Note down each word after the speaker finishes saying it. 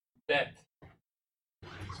Beth,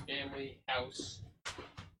 his family house,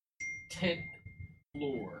 10th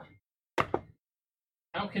floor.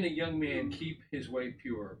 How can a young man keep his way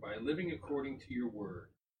pure? By living according to your word.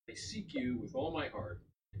 I seek you with all my heart.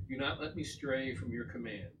 Do not let me stray from your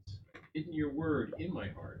commands. Hidden your word in my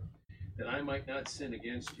heart, that I might not sin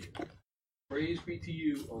against you. Praise be to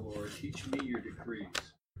you, O Lord. Teach me your decrees.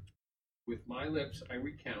 With my lips I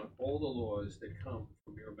recount all the laws that come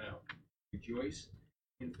from your mouth. Rejoice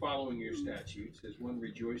in following your statutes as one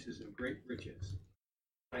rejoices in great riches.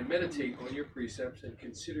 I meditate on your precepts and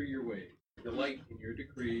consider your ways. Delight in your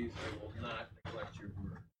decrees. I will not neglect your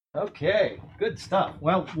word. Okay, good stuff.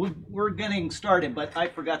 Well, we're getting started, but I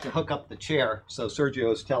forgot to hook up the chair. So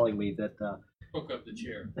Sergio is telling me that Hook up the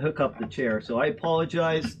chair. Hook up the chair. So I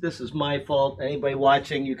apologize. This is my fault. Anybody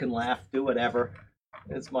watching, you can laugh, do whatever.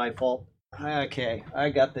 It's my fault. Okay,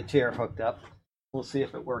 I got the chair hooked up. We'll see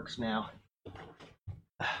if it works now.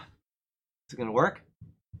 Is it going to work?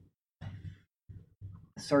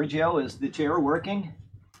 Sergio, is the chair working?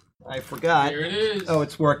 I forgot. Here it is. Oh,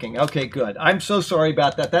 it's working. Okay, good. I'm so sorry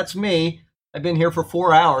about that. That's me. I've been here for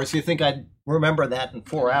 4 hours. You think I'd remember that in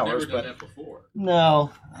 4 hours? Never done that before.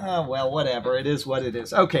 No. Oh, well, whatever. It is what it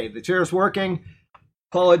is. Okay, the chair's working.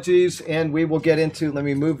 Apologies, and we will get into, let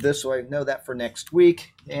me move this so I know that for next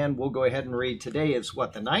week, and we'll go ahead and read. Today is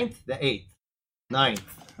what, the 9th? The 8th. 9th.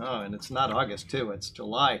 Oh, and it's not August, too. It's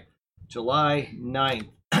July. July 9th.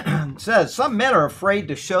 It says, some men are afraid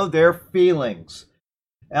to show their feelings.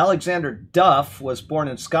 Alexander Duff was born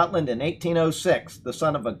in Scotland in 1806, the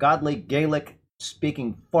son of a godly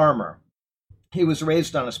Gaelic-speaking farmer. He was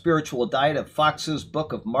raised on a spiritual diet of Fox's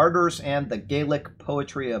Book of Martyrs and the Gaelic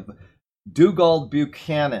poetry of Dougal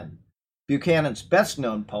Buchanan. Buchanan's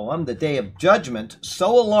best-known poem, The Day of Judgment,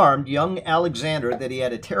 so alarmed young Alexander that he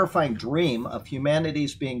had a terrifying dream of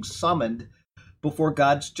humanity's being summoned before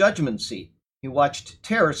God's judgment seat. He watched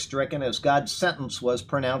terror-stricken as God's sentence was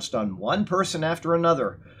pronounced on one person after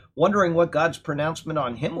another, wondering what God's pronouncement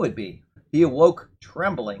on him would be. He awoke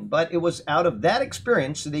trembling, but it was out of that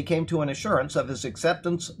experience that he came to an assurance of his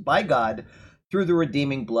acceptance by God through the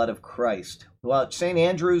redeeming blood of Christ. While at St.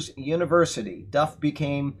 Andrews University, Duff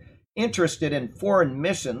became interested in foreign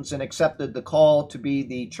missions and accepted the call to be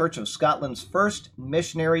the Church of Scotland's first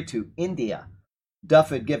missionary to India.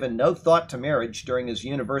 Duff had given no thought to marriage during his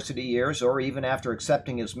university years or even after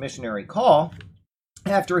accepting his missionary call.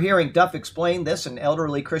 After hearing Duff explain this, an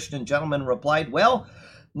elderly Christian gentleman replied, well,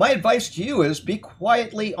 my advice to you is be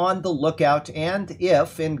quietly on the lookout, and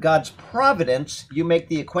if, in God's providence, you make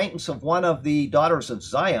the acquaintance of one of the daughters of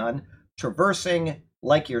Zion, traversing,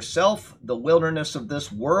 like yourself, the wilderness of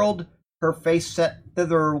this world, her face set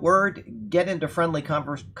thitherward, get into friendly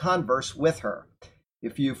converse with her.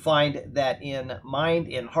 If you find that in mind,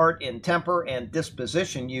 in heart, in temper, and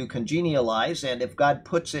disposition you congenialize, and if God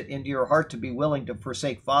puts it into your heart to be willing to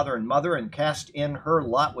forsake father and mother and cast in her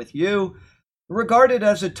lot with you, regard it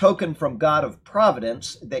as a token from God of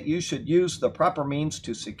providence that you should use the proper means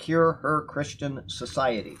to secure her Christian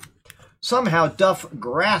society. Somehow Duff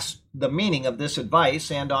grasped the meaning of this advice,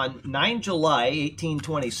 and on 9 July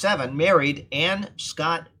 1827 married Anne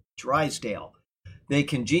Scott Drysdale. They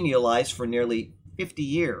congenialized for nearly 50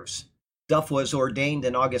 years. Duff was ordained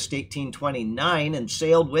in August 1829 and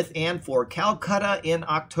sailed with Anne for Calcutta in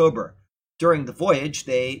October. During the voyage,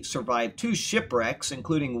 they survived 2 shipwrecks,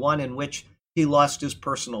 including one in which he lost his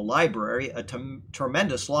personal library, a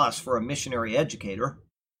tremendous loss for a missionary educator.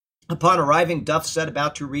 Upon arriving, Duff set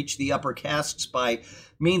about to reach the upper castes by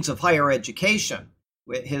means of higher education.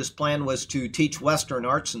 His plan was to teach Western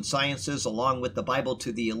arts and sciences along with the Bible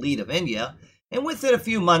to the elite of India, and within a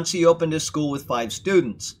few months he opened his school with 5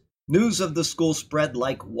 students. News of the school spread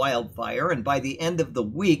like wildfire, and by the end of the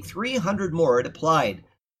week, 300 more had applied.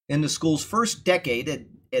 In the school's first decade, it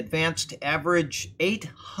advanced to average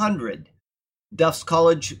 800. Duff's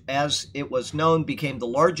College, as it was known, became the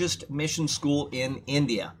largest mission school in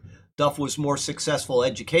India. Duff was more successful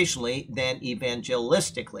educationally than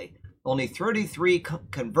evangelistically. Only 33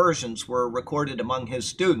 conversions were recorded among his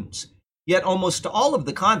students. Yet almost all of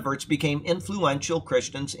the converts became influential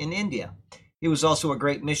Christians in India. He was also a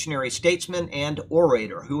great missionary statesman and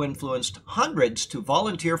orator who influenced hundreds to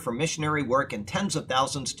volunteer for missionary work and tens of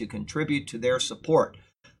thousands to contribute to their support.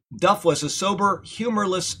 Duff was a sober,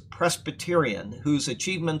 humorless Presbyterian whose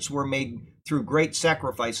achievements were made through great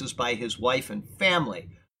sacrifices by his wife and family.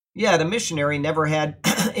 Yet a missionary never had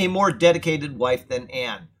a more dedicated wife than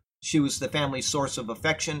Anne. She was the family's source of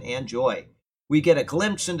affection and joy. We get a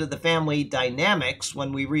glimpse into the family dynamics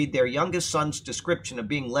when we read their youngest son's description of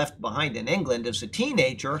being left behind in England as a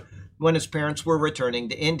teenager when his parents were returning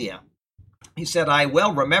to India. He said, I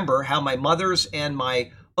well remember how my mother's and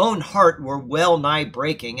my own heart were well nigh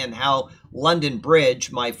breaking, and how London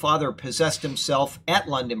Bridge, my father possessed himself at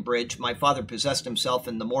London Bridge, my father possessed himself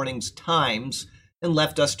in the morning's Times, and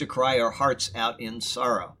left us to cry our hearts out in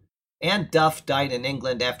sorrow. Anne Duff died in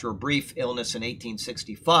England after a brief illness in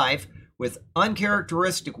 1865. With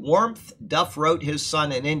uncharacteristic warmth, Duff wrote his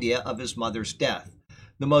son in India of his mother's death.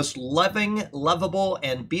 The most loving, lovable,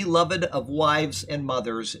 and beloved of wives and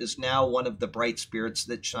mothers is now one of the bright spirits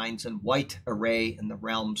that shines in white array in the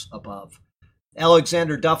realms above.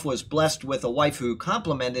 Alexander Duff was blessed with a wife who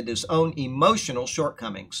complemented his own emotional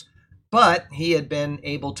shortcomings, but he had been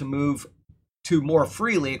able to move to more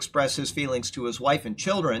freely express his feelings to his wife and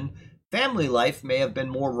children. Family life may have been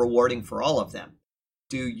more rewarding for all of them.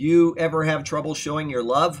 Do you ever have trouble showing your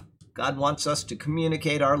love? God wants us to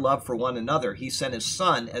communicate our love for one another. He sent his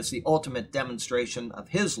son as the ultimate demonstration of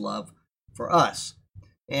his love for us.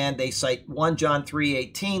 And they cite 1 John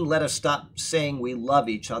 3:18, let us stop saying we love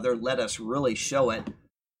each other. Let us really show it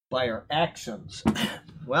by our actions.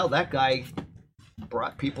 Well, that guy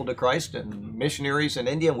brought people to Christ and missionaries in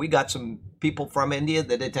India. We got some people from India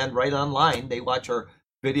that attend right online. They watch our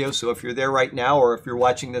videos. So if you're there right now, or if you're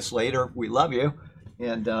watching this later, we love you.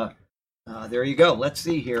 And there you go. Let's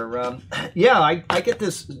see here. Yeah, I get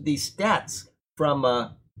these stats from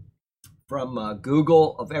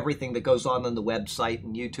Google of everything that goes on the website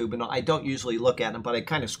and YouTube, and I don't usually look at them, but I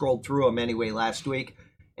kind of scrolled through them anyway last week,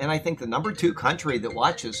 and I think the number 2 country that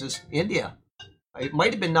watches is India. It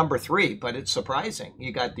might have been number 3, but it's surprising.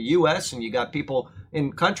 You got the U.S. and you got people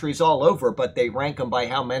in countries all over, but they rank them by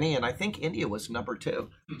how many, and I think India was number 2.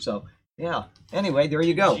 So, yeah. Anyway, there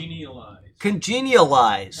you go.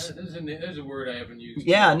 Congenialize. There's a word I haven't used.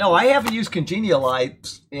 Yeah, no, I haven't used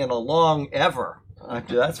congenialize in a long ever.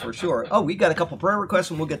 That's for sure. Oh, we got a couple prayer requests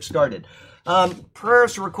and we'll get started.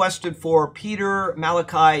 Prayers requested for Peter,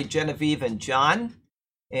 Malachi, Genevieve, and John.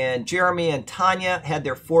 And Jeremy and Tanya had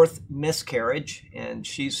their 4th miscarriage, and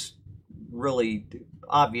she's really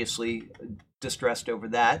obviously distressed over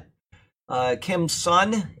that. Kim's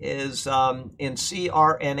son is in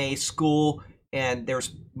CRNA school, and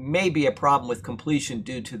there's maybe a problem with completion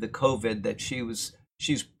due to the COVID that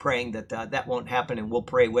she's praying that that won't happen, and we'll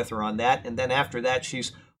pray with her on that. And then after that,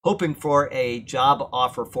 she's hoping for a job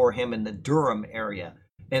offer for him in the Durham area.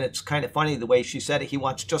 And it's kind of funny the way she said it. He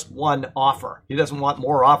wants just 1 offer. He doesn't want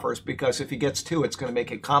more offers, because if he gets 2, it's going to make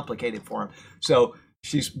it complicated for him. So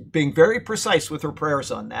she's being very precise with her prayers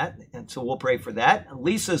on that. And so we'll pray for that.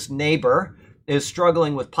 Lisa's neighbor is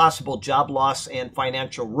struggling with possible job loss and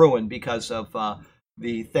financial ruin because of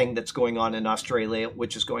the thing that's going on in Australia,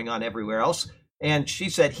 which is going on everywhere else. And she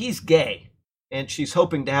said he's gay, and she's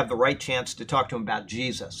hoping to have the right chance to talk to him about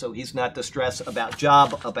Jesus. So he's not distressed about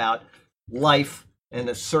job, about life, and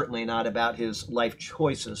it's certainly not about his life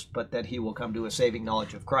choices, but that he will come to a saving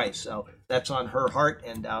knowledge of Christ. So that's on her heart.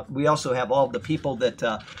 And we also have all the people that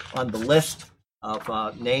on the list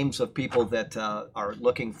of names of people that are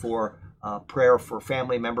looking for prayer for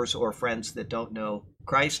family members or friends that don't know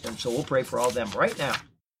Christ. And so we'll pray for all of them right now.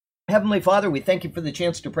 Heavenly Father, we thank you for the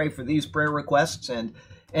chance to pray for these prayer requests and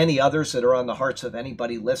any others that are on the hearts of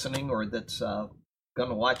anybody listening or that's going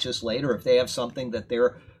to watch this later. If they have something that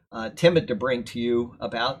they're timid to bring to you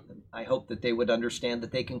about, I hope that they would understand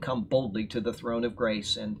that they can come boldly to the throne of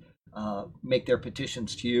grace and make their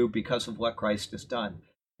petitions to you because of what Christ has done.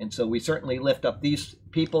 And so we certainly lift up these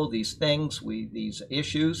people, these things, these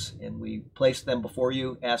issues, and we place them before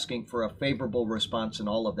you, asking for a favorable response in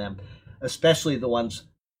all of them, especially the ones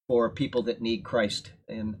for people that need Christ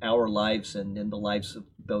in our lives and in the lives of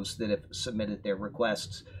those that have submitted their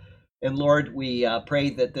requests. And Lord, we pray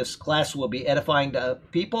that this class will be edifying to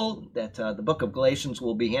people, that the book of Galatians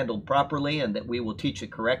will be handled properly, and that we will teach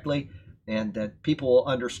it correctly, and that people will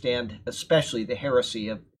understand especially the heresy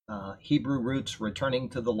of Hebrew roots returning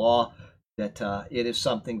to the law, that it is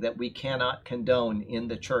something that we cannot condone in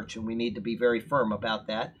the church, and we need to be very firm about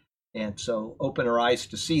that. And so open our eyes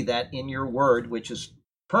to see that in your word, which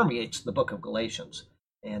permeates the book of Galatians.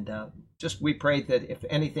 And just we pray that if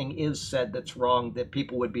anything is said that's wrong, that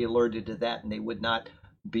people would be alerted to that and they would not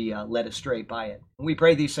be led astray by it. And we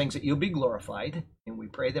pray these things that you'll be glorified, and we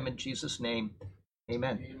pray them in Jesus' name.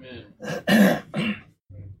 Amen. Amen.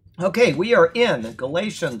 Okay, we are in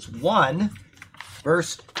Galatians 1,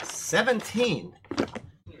 verse 17.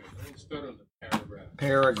 Let's start on the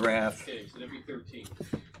Paragraph. Okay, so that'd be 13.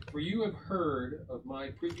 For you have heard of my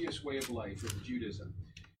previous way of life in Judaism,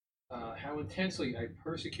 how intensely I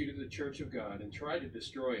persecuted the church of God and tried to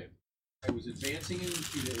destroy it. I was advancing in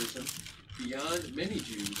Judaism beyond many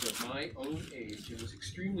Jews of my own age and was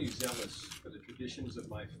extremely zealous for the traditions of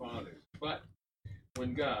my fathers. But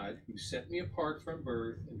when God, who set me apart from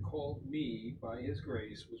birth and called me by his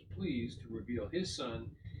grace, was pleased to reveal his Son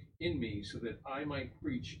in me so that I might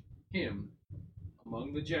preach him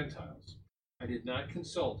among the Gentiles, I did not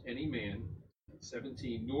consult any man.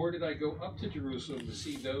 17, nor did I go up to Jerusalem to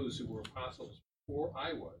see those who were apostles before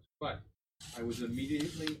I was, but I went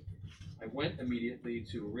immediately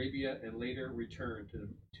to Arabia and later returned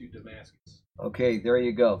to Damascus. Okay, there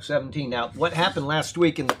you go. 17. Now, what happened last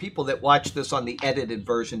week, and the people that watched this on the edited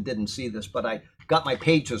version didn't see this, but I got my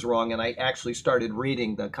pages wrong, and I actually started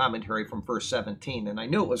reading the commentary from verse 17, and I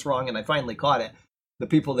knew it was wrong, and I finally caught it. The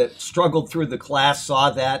people that struggled through the class saw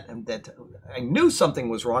that, and that I knew something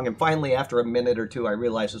was wrong, and finally, after a minute or two, I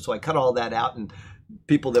realized it, so I cut all that out, and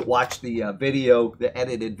people that watch the video, the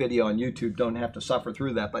edited video on YouTube, don't have to suffer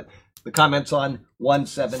through that, but the comments on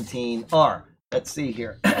 117 are, let's see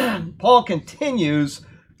here. Paul continues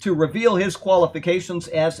to reveal his qualifications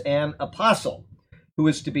as an apostle who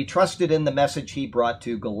is to be trusted in the message he brought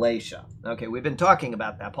to Galatia. Okay, we've been talking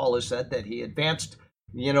about that. Paul has said that he advanced,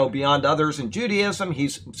 beyond others in Judaism.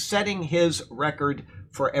 He's setting his record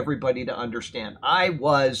for everybody to understand. I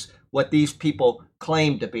was what these people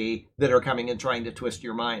claim to be that are coming and trying to twist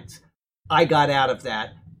your minds. I got out of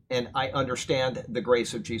that. And I understand the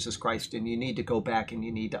grace of Jesus Christ, and you need to go back and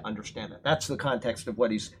you need to understand it. That's the context of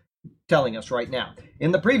what he's telling us right now.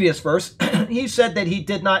 In the previous verse, he said that he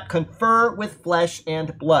did not confer with flesh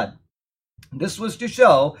and blood. This was to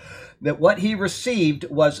show that what he received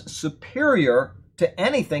was superior to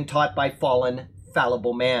anything taught by fallen,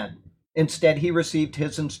 fallible man. Instead, he received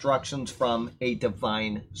his instructions from a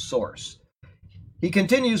divine source. He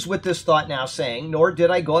continues with this thought now, saying, nor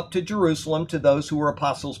did I go up to Jerusalem to those who were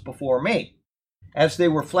apostles before me. As they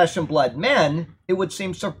were flesh and blood men, it would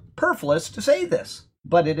seem superfluous to say this,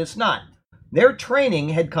 but it is not. Their training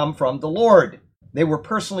had come from the Lord. They were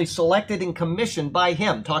personally selected and commissioned by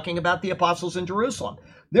him, talking about the apostles in Jerusalem.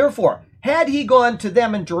 Therefore, had he gone to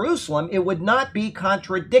them in Jerusalem, it would not be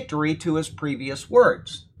contradictory to his previous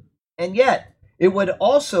words. And yet, it would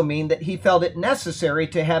also mean that he felt it necessary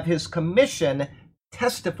to have his commission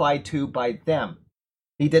testified to by them.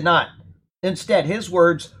 He did not. Instead, his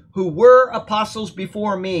words, who were apostles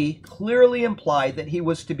before me, clearly implied that he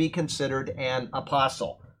was to be considered an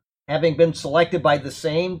apostle, having been selected by the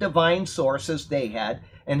same divine source as they had,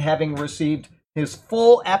 and having received his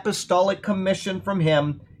full apostolic commission from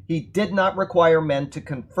him. He did not require men to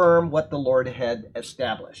confirm what the Lord had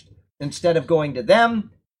established. Instead of going to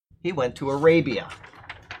them, he went to Arabia.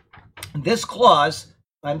 This clause,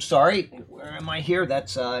 where am I here?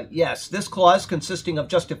 That's, yes. This clause, consisting of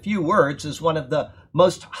just a few words, is one of the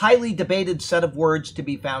most highly debated set of words to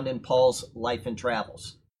be found in Paul's life and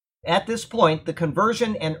travels. At this point, the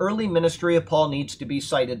conversion and early ministry of Paul needs to be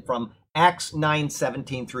cited from Acts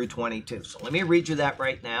 9:17 through 22. So let me read you that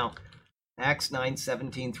right now. Acts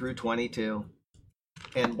 9:17 through 22.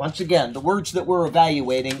 And once again, the words that we're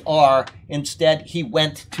evaluating are, instead, he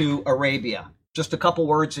went to Arabia. Just a couple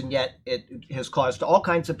words, and yet it has caused all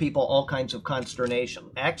kinds of people all kinds of consternation.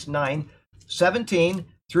 Acts 9:17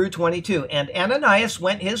 through 22. And Ananias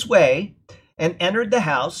went his way and entered the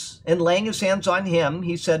house, and laying his hands on him,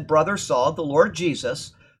 he said, Brother Saul, the Lord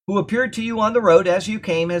Jesus, who appeared to you on the road as you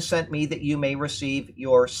came, has sent me that you may receive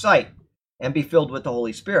your sight and be filled with the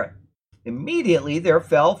Holy Spirit. Immediately there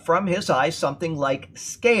fell from his eyes something like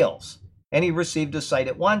scales, and he received his sight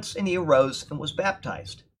at once, and he arose and was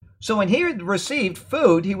baptized. So when he had received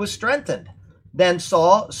food, he was strengthened. Then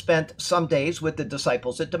Saul spent some days with the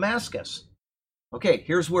disciples at Damascus. Okay,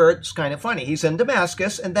 here's where it's kind of funny. He's in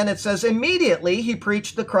Damascus, and then it says, immediately he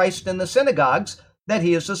preached the Christ in the synagogues, that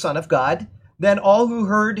he is the Son of God. Then all who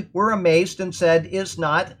heard were amazed and said, Is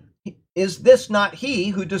this not he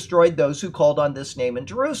who destroyed those who called on this name in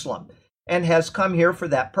Jerusalem, and has come here for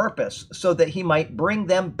that purpose, so that he might bring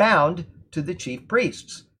them bound to the chief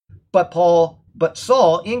priests? But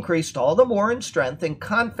Saul increased all the more in strength and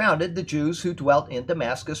confounded the Jews who dwelt in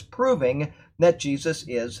Damascus, proving that Jesus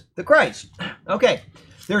is the Christ. Okay,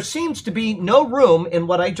 there seems to be no room in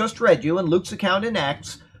what I just read you in Luke's account in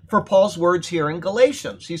Acts for Paul's words here in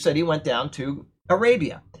Galatians. He said he went down to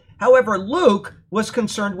Arabia. However, Luke was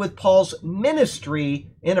concerned with Paul's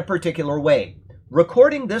ministry in a particular way.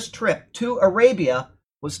 Recording this trip to Arabia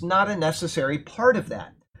was not a necessary part of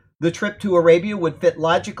that. The trip to Arabia would fit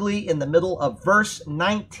logically in the middle of verse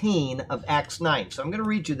 19 of Acts 9. So I'm going to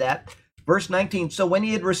read you that. Verse 19, so when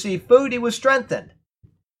he had received food, he was strengthened.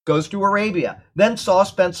 Goes to Arabia. Then Saul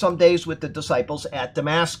spent some days with the disciples at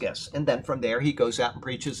Damascus. And then from there, he goes out and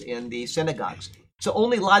preaches in the synagogues. It's the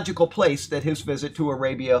only logical place that his visit to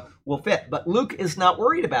Arabia will fit. But Luke is not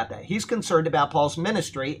worried about that. He's concerned about Paul's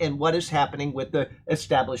ministry and what is happening with the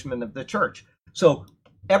establishment of the church. So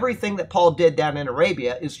everything that Paul did down in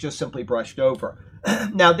Arabia is just simply brushed over.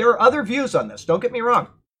 Now, there are other views on this. Don't get me wrong.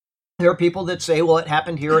 There are people that say, well, it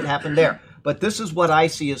happened here, it happened there. But this is what I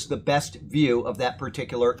see as the best view of that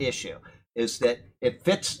particular issue, is that it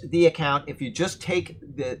fits the account. If you just take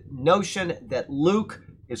the notion that Luke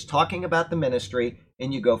is talking about the ministry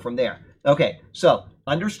and you go from there. Okay, so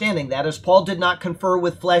understanding that as Paul did not confer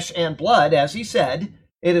with flesh and blood, as he said,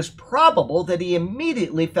 it is probable that he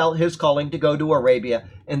immediately felt his calling to go to Arabia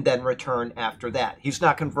and then return after that. He's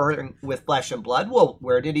not conferring with flesh and blood. Well,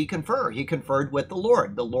 where did he confer? He conferred with the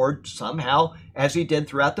Lord. The Lord somehow, as he did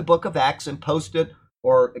throughout the book of Acts, imposed it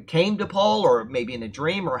or came to Paul, or maybe in a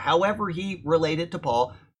dream, or however he related to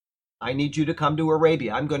Paul, I need you to come to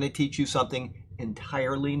Arabia. I'm going to teach you something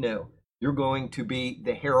entirely new. You're going to be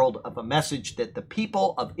the herald of a message that the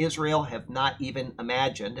people of Israel have not even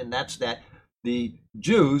imagined, and that's that the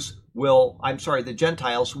Gentiles will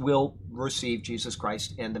receive Jesus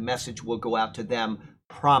Christ, and the message will go out to them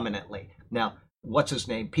prominently. Now, what's his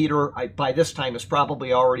name? Peter, by this time, has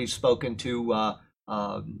probably already spoken to,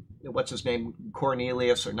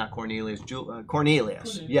 Cornelius, or not Cornelius,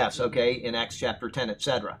 Cornelius. Yes, okay, in Acts chapter 10,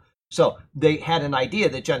 etc. So they had an idea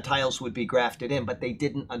that Gentiles would be grafted in, but they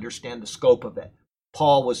didn't understand the scope of it.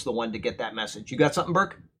 Paul was the one to get that message. You got something,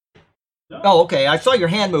 Burke? No. Oh, okay. I saw your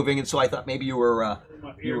hand moving, and so I thought maybe you were...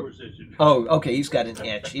 My ear was itching. Oh, okay. He's got an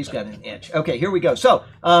itch. He's got an itch. Okay, here we go. So,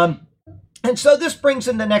 and so this brings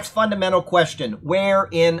in the next fundamental question. Where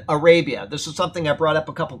in Arabia? This is something I brought up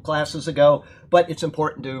a couple classes ago, but it's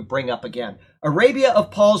important to bring up again. Arabia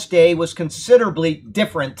of Paul's day was considerably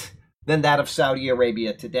different than that of Saudi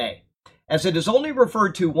Arabia today, as it is only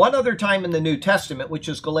referred to one other time in the New Testament, which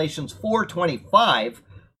is Galatians 4:25.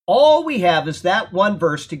 All we have is that one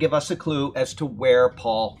verse to give us a clue as to where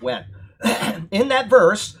Paul went. In that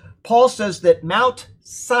verse, Paul says that Mount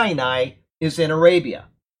Sinai is in Arabia.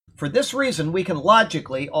 For this reason, we can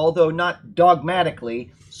logically, although not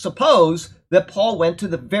dogmatically, suppose that Paul went to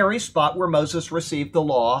the very spot where Moses received the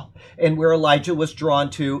law and where Elijah was drawn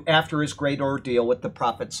to after his great ordeal with the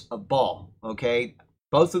prophets of Baal. Okay,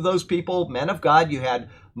 both of those people, men of God. You had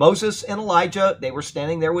Moses and Elijah. They were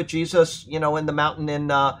standing there with Jesus, in the mountain in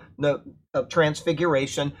the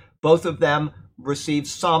Transfiguration. Both of them received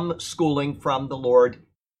some schooling from the Lord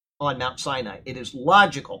on Mount Sinai. It is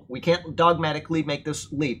logical. We can't dogmatically make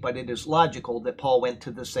this leap, but it is logical that Paul went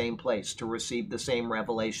to the same place to receive the same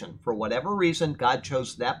revelation. For whatever reason, God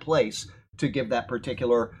chose that place to give that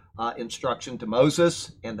particular instruction to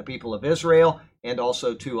Moses and the people of Israel, and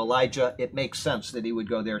also to Elijah. It makes sense that he would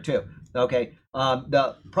go there too. Okay,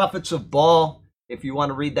 the prophets of Baal, if you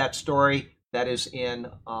want to read that story, that is in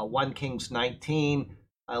 1 Kings 19.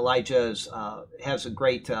 Elijah has a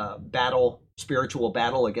great spiritual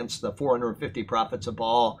battle against the 450 prophets of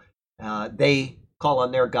Baal. They call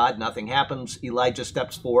on their God, nothing happens. Elijah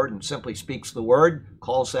steps forward and simply speaks the word,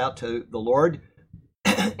 calls out to the Lord,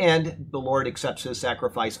 and the Lord accepts his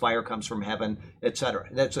sacrifice. Fire comes from heaven, etc.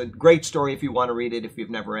 That's a great story if you want to read it, if you've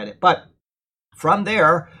never read it. But from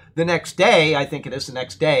there, the next day, I think it is the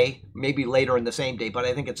next day, maybe later in the same day, but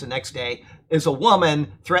I think it's the next day, is a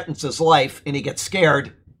woman threatens his life, and he gets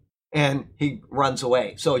scared, and he runs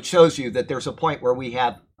away. So it shows you that there's a point where we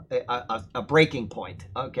have a breaking point.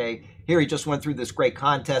 Okay, here he just went through this great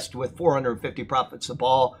contest with 450 prophets of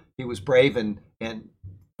Baal. He was brave and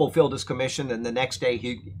fulfilled his commission, and the next day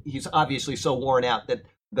he's obviously so worn out that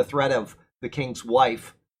the threat of the king's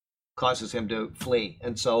wife causes him to flee.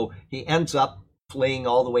 And so he ends up fleeing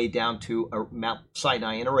all the way down to Mount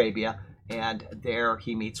Sinai in Arabia, and there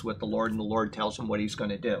he meets with the Lord, and the Lord tells him what he's going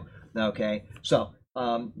to do. Okay, so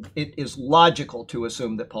it is logical to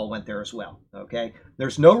assume that Paul went there as well. Okay,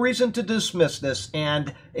 there's no reason to dismiss this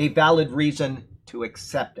and a valid reason to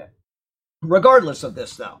accept it. Regardless of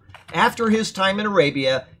this, though, after his time in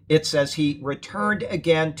Arabia, it says he returned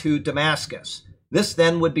again to Damascus. This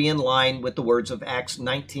then would be in line with the words of Acts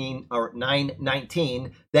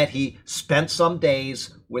 9:19, that he spent some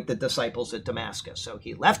days with the disciples at Damascus. So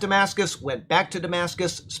he left Damascus, went back to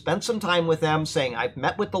Damascus, spent some time with them, saying, I've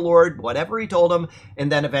met with the Lord, whatever he told him,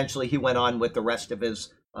 and then eventually he went on with the rest of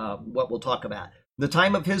his, what we'll talk about. The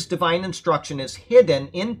time of his divine instruction is hidden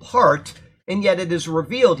in part, and yet it is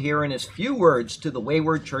revealed here in his few words to the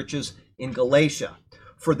wayward churches in Galatia.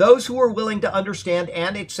 For those who are willing to understand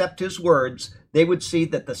and accept his words, they would see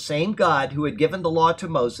that the same God who had given the law to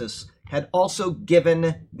Moses had also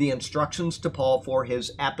given the instructions to Paul for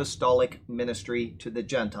his apostolic ministry to the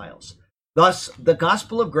Gentiles. Thus, the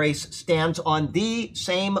gospel of grace stands on the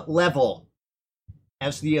same level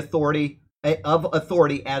as the authority as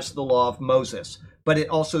the law of Moses, but it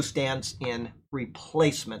also stands in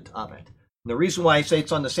replacement of it. And the reason why I say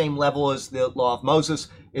it's on the same level as the law of Moses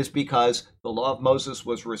is because the law of Moses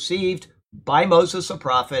was received by Moses, a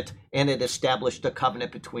prophet, and it established a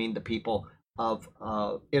covenant between the people of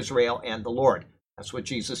Israel and the Lord. That's what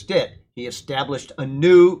Jesus did. He established a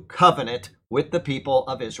new covenant with the people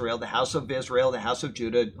of Israel, the house of Israel, the house of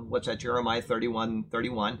Judah. What's that? Jeremiah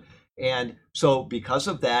 31:31. And so because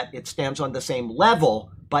of that, it stands on the same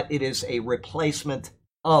level, but it is a replacement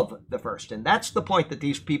of the first. And that's the point that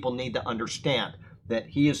these people need to understand, that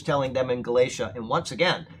he is telling them in Galatia. And once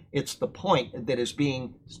again, it's the point that is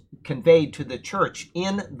being conveyed to the church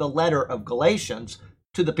in the letter of Galatians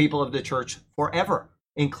to the people of the church forever,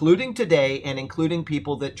 including today and including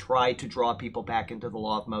people that try to draw people back into the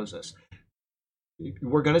law of Moses.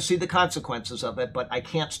 We're going to see the consequences of it, but I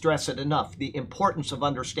can't stress it enough. The importance of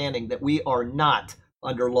understanding that we are not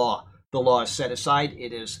under law. The law is set aside.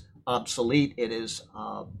 It is obsolete. It is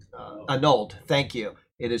annulled. Thank you.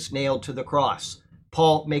 It is nailed to the cross.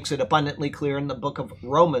 Paul makes it abundantly clear in the book of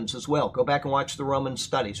Romans as well. Go back and watch the Romans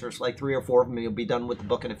studies. There's like 3 or 4 of them. You'll be done with the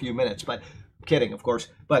book in a few minutes. But I'm kidding, of course.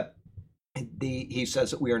 But he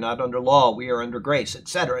says that we are not under law. We are under grace,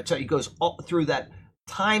 etc. So he goes all through that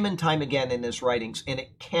time and time again in his writings, and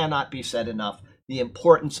it cannot be said enough, the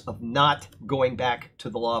importance of not going back to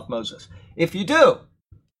the law of Moses. If you do,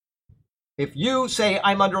 if you say,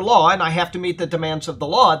 I'm under law and I have to meet the demands of the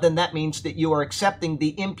law, then that means that you are accepting the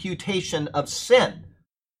imputation of sin.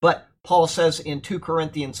 But Paul says in 2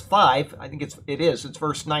 Corinthians 5, I think it's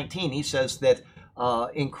verse 19, he says that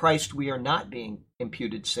in Christ we are not being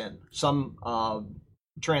imputed sin. Some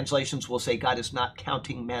translations will say God is not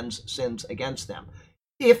counting men's sins against them.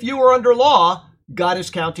 If you are under law, God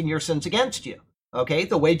is counting your sins against you. Okay,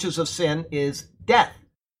 the wages of sin is death,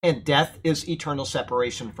 and death is eternal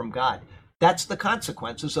separation from God. That's the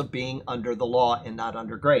consequences of being under the law and not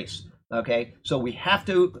under grace. Okay, so we have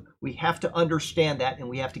to understand that, and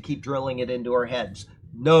we have to keep drilling it into our heads.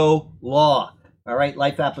 No law. All right,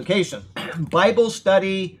 life application. Bible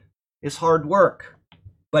study is hard work,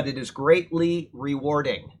 but it is greatly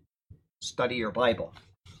rewarding. Study your Bible.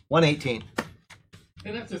 118.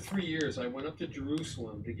 And after 3 years, I went up to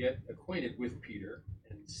Jerusalem to get acquainted with Peter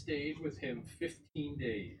and stayed with him 15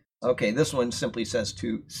 days. Okay, this one simply says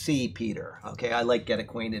to see Peter. Okay, I like get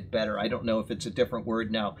acquainted better. I don't know if it's a different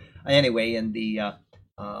word now. Anyway, in the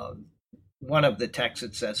one of the texts,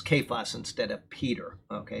 it says Cephas instead of Peter.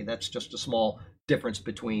 Okay, that's just a small difference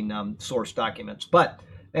between source documents. But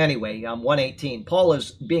anyway, 118. Paul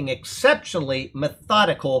is being exceptionally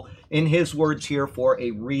methodical in his words here for a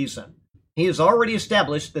reason. He has already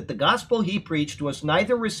established that the gospel he preached was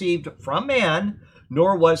neither received from man,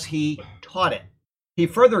 nor was he taught it. He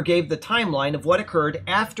further gave the timeline of what occurred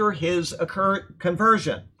after his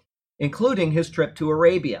conversion, including his trip to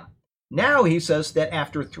Arabia. Now he says that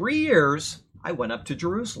after 3 years, I went up to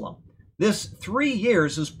Jerusalem. This 3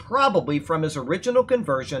 years is probably from his original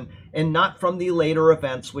conversion and not from the later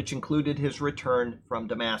events, which included his return from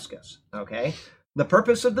Damascus. Okay? The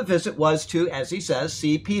purpose of the visit was to, as he says,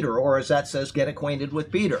 see Peter, or as that says, get acquainted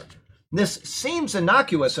with Peter. This seems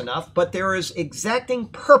innocuous enough, but there is exacting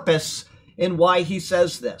purpose in why he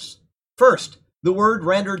says this. First, the word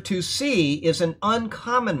rendered to see is an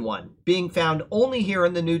uncommon one, being found only here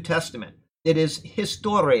in the New Testament. It is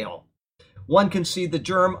historio. One can see the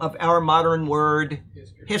germ of our modern word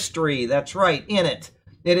history. That's right, in it.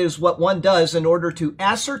 It is what one does in order to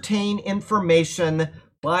ascertain information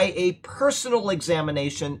by a personal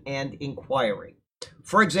examination and inquiry.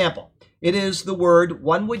 For example, it is the word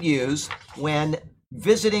one would use when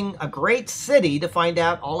visiting a great city to find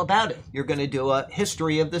out all about it. You're going to do a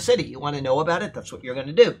history of the city. You want to know about it? That's what you're going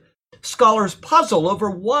to do. Scholars puzzle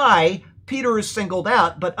over why Peter is singled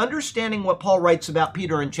out, but understanding what Paul writes about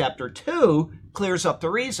Peter in chapter 2 clears up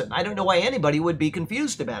the reason. I don't know why anybody would be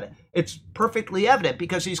confused about it. It's perfectly evident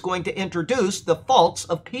because he's going to introduce the faults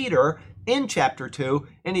of Peter in chapter 2,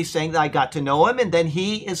 and he's saying that I got to know him, and then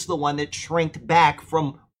he is the one that shrinked back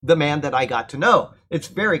from the man that I got to know. It's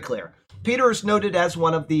very clear. Peter is noted as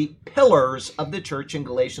one of the pillars of the church in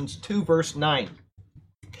Galatians 2, verse 9.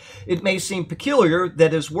 It may seem peculiar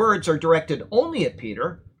that his words are directed only at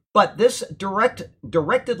Peter, but this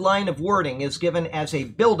directed line of wording is given as a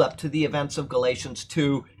buildup to the events of Galatians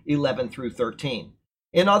 2, 11 through 13.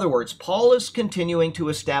 In other words, Paul is continuing to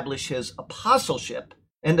establish his apostleship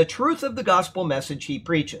and the truth of the gospel message he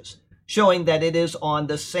preaches, showing that it is on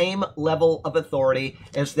the same level of authority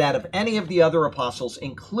as that of any of the other apostles,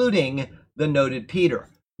 including the noted Peter.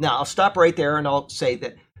 Now, I'll stop right there and I'll say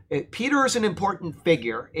that Peter is an important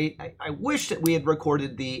figure. I wish that we had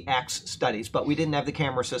recorded the Acts studies, but we didn't have the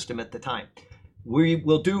camera system at the time. We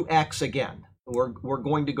will do Acts again. We're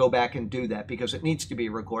going to go back and do that because it needs to be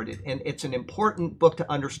recorded. And it's an important book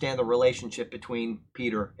to understand the relationship between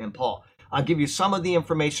Peter and Paul. I'll give you some of the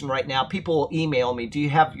information right now. People will email me, do you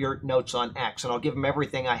have your notes on Acts? And I'll give them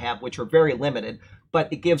everything I have, which are very limited,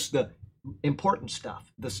 but it gives the important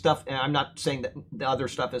stuff. The stuff, and I'm not saying that the other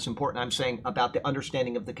stuff is important. I'm saying about the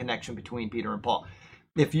understanding of the connection between Peter and Paul.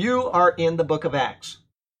 If you are in the book of Acts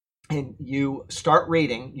and you start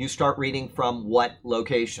reading from what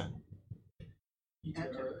location?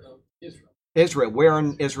 Israel. Israel. Where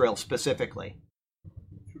in Israel specifically?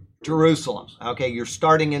 Jerusalem. Okay, you're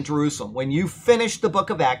starting in Jerusalem. When you finish the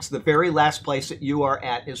book of Acts, the very last place that you are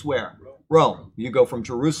at is where? Rome. You go from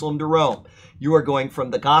Jerusalem to Rome. You are going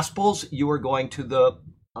from the Gospels, you are going to the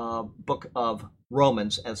book of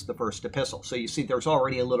Romans as the first epistle. So you see there's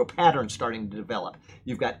already a little pattern starting to develop.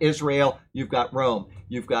 You've got Israel, you've got Rome.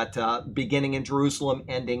 You've got beginning in Jerusalem,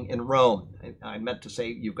 ending in Rome. I meant to say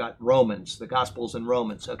you've got Romans, the Gospels and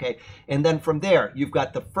Romans, okay? And then from there, you've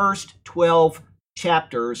got the first 12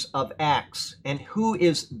 chapters of Acts. And who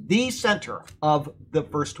is the center of the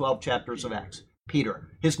first 12 chapters of Acts? Peter.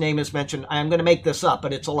 His name is mentioned. I'm going to make this up,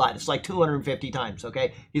 but it's a lot. It's like 250 times,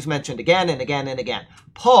 okay? He's mentioned again and again and again.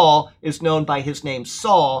 Paul is known by his name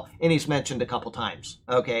Saul, and he's mentioned a couple times,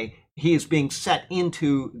 okay? He is being set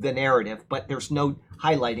into the narrative, but there's no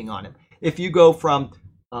highlighting on him. If you go from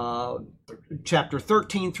chapter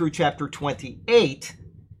 13 through chapter 28,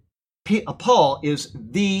 Paul is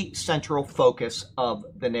the central focus of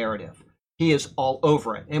the narrative. He is all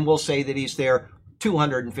over it, and we'll say that he's there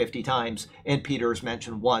 250 times, and Peter is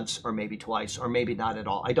mentioned once or maybe twice or maybe not at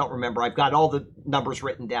all. I don't remember. I've got all the numbers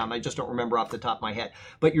written down. I just don't remember off the top of my head.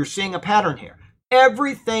 But you're seeing a pattern here.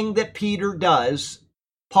 Everything that Peter does,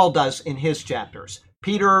 Paul does in his chapters.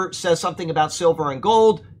 Peter says something about silver and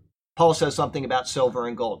gold. Paul says something about silver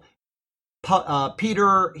and gold.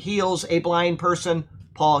 Peter heals a blind person.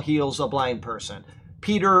 Paul heals a blind person.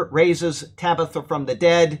 Peter raises Tabitha from the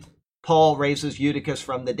dead. Paul raises Eutychus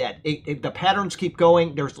from the dead. The patterns keep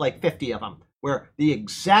going. There's like 50 of them where the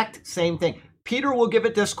exact same thing. Peter will give a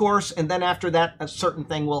discourse, and then after that, a certain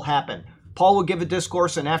thing will happen. Paul will give a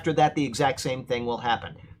discourse, and after that, the exact same thing will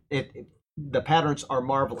happen. The patterns are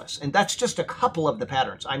marvelous. And that's just a couple of the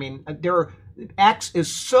patterns. I mean, Acts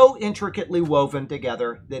is so intricately woven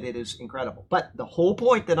together that it is incredible. But the whole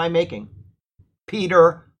point that I'm making,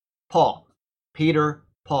 Peter, Paul.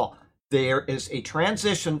 There is a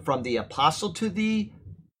transition from the apostle to the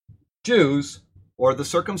Jews, or the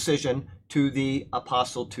circumcision, to the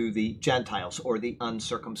apostle to the Gentiles, or the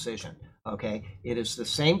uncircumcision. Okay? It is the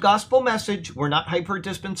same gospel message. We're not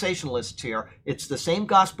hyper-dispensationalists here. It's the same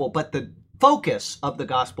gospel, but the focus of the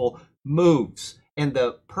gospel moves. And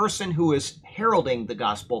the person who is heralding the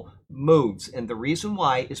gospel moves. And the reason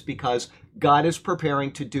why is because God is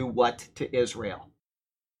preparing to do what to Israel?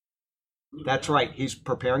 That's right. He's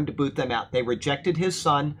preparing to boot them out. They rejected his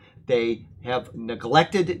son. They have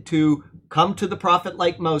neglected to come to the prophet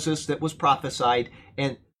like Moses that was prophesied,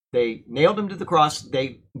 and they nailed him to the cross.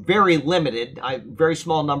 They very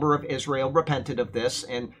small number of Israel repented of this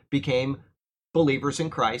and became believers in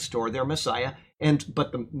Christ or their Messiah.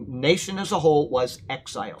 But the nation as a whole was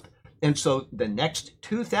exiled. And so the next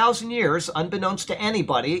 2,000 years, unbeknownst to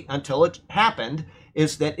anybody until it happened,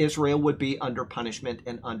 is that Israel would be under punishment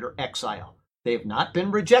and under exile. They have not been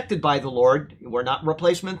rejected by the Lord. We're not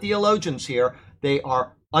replacement theologians here. They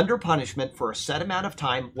are under punishment for a set amount of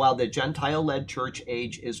time while the Gentile-led church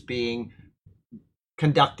age is being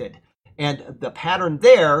conducted. And the pattern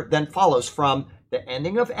there then follows from the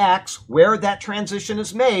ending of Acts, where that transition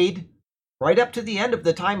is made, right up to the end of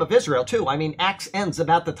the time of Israel, too. I mean, Acts ends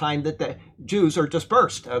about the time that the Jews are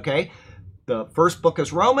dispersed, okay? The first book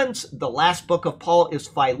is Romans. The last book of Paul is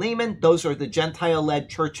Philemon. Those are the Gentile-led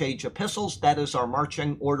church age epistles. That is our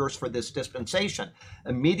marching orders for this dispensation.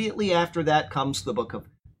 Immediately after that comes the book of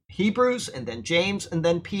Hebrews, and then James, and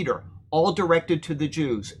then Peter, all directed to the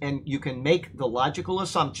Jews. And you can make the logical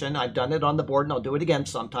assumption, I've done it on the board and I'll do it again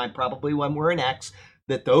sometime, probably when we're in Acts,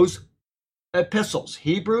 that those epistles,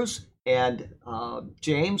 Hebrews and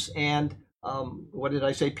James and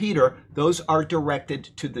Peter, those are directed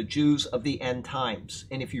to the Jews of the end times.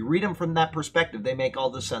 And if you read them from that perspective, they make all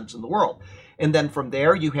the sense in the world. And then from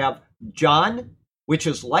there, you have John, which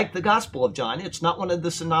is like the Gospel of John. It's not one of the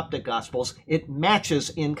synoptic Gospels. It matches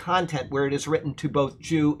in content where it is written to both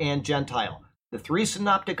Jew and Gentile. The three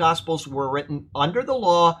synoptic Gospels were written under the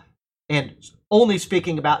law and only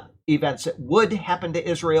speaking about events that would happen to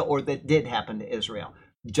Israel or that did happen to Israel.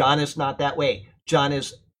 John is not that way. John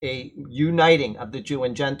is a uniting of the Jew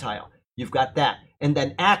and Gentile. You've got that. And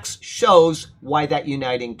then Acts shows why that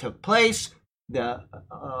uniting took place. The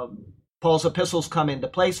Paul's epistles come into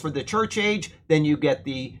place for the church age. Then you get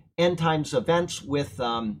the end times events with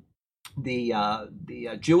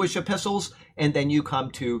the Jewish epistles, and then you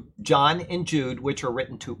come to John and Jude, which are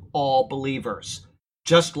written to all believers,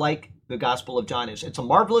 just like the Gospel of John is. It's a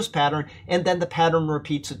marvelous pattern, and then the pattern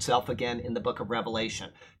repeats itself again in the book of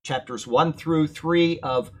Revelation. Chapters 1 through 3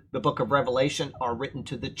 of the book of Revelation are written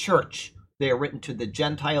to the church. They are written to the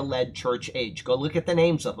Gentile-led church age. Go look at the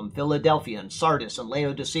names of them: Philadelphia and Sardis and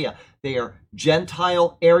Laodicea. They are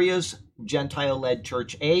Gentile areas, Gentile-led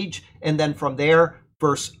church age. And then from there,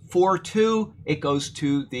 verse 4-2, it goes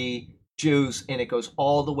to the Jews, and it goes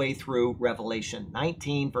all the way through Revelation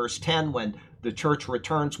 19, verse 10, when the church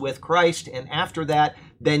returns with Christ. And after that,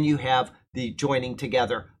 then you have the joining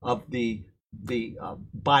together of the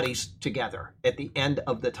bodies together at the end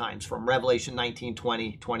of the times, from Revelation 19,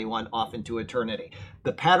 20, 21, off into eternity.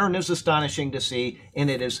 The pattern is astonishing to see, and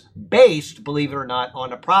it is based, believe it or not,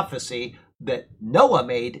 on a prophecy that Noah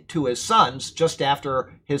made to his sons just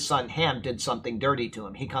after his son Ham did something dirty to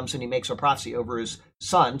him. He comes and he makes a prophecy over his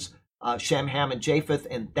sons, Shem, Ham, and Japheth,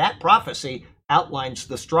 and that prophecy outlines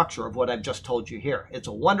the structure of what I've just told you here. It's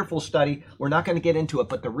a wonderful study. We're not going to get into it,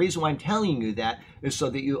 but the reason why I'm telling you that is so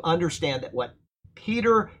that you understand that what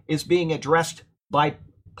Peter is being addressed by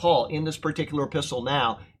Paul in this particular epistle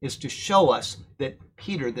now is to show us that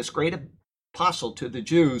Peter, this great apostle to the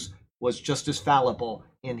Jews, was just as fallible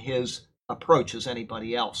in his approach as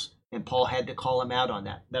anybody else. And Paul had to call him out on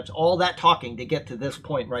that. That's all that talking to get to this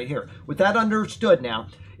point right here. With that understood now,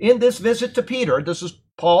 in this visit to Peter, this is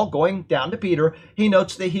Paul going down to Peter, he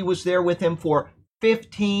notes that he was there with him for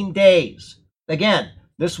 15 days. Again,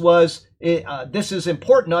 this is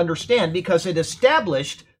important to understand because it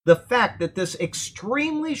established the fact that this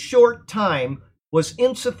extremely short time was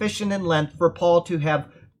insufficient in length for Paul to have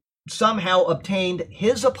somehow obtained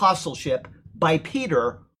his apostleship by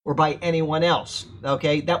Peter or by anyone else.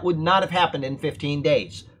 Okay, that would not have happened in 15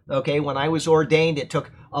 days. Okay, when I was ordained, it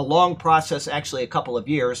took a long process, actually a couple of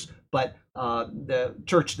years, but the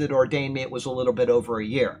church that ordained me, it was a little bit over a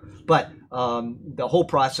year. But the whole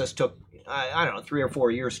process took, I don't know, 3 or 4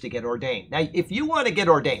 years to get ordained. Now, if you want to get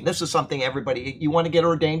ordained, this is something everybody, you want to get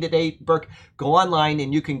ordained today, Burke, go online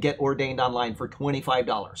and you can get ordained online for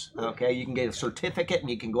 $25. Okay, you can get a certificate and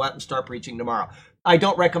you can go out and start preaching tomorrow. I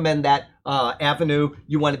don't recommend that avenue.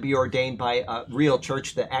 You want to be ordained by a real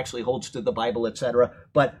church that actually holds to the Bible, etc.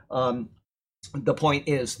 But the point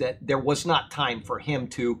is that there was not time for him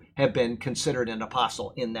to have been considered an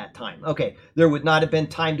apostle in that time. Okay, there would not have been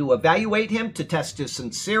time to evaluate him, to test his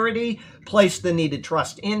sincerity, place the needed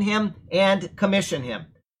trust in him, and commission him.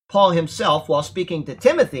 Paul himself, while speaking to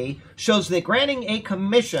Timothy, shows that granting a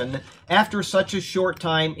commission after such a short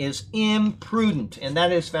time is imprudent. And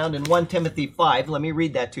that is found in 1 Timothy 5. Let me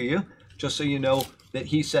read that to you, just so you know that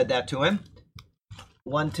he said that to him.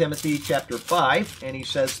 1 Timothy chapter 5, and he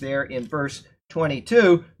says there in verse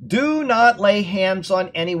 22, "Do not lay hands on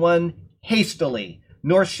anyone hastily,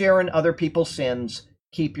 nor share in other people's sins.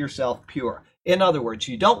 Keep yourself pure." In other words,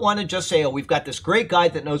 you don't want to just say, oh, we've got this great guy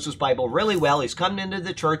that knows his Bible really well. He's coming into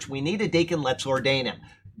the church. We need a deacon. Let's ordain him.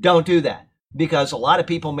 Don't do that, because a lot of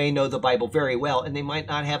people may know the Bible very well, and they might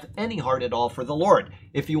not have any heart at all for the Lord.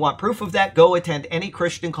 If you want proof of that, go attend any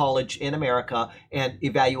Christian college in America and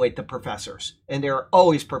evaluate the professors. And there are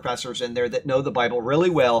always professors in there that know the Bible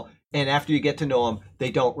really well, and after you get to know them,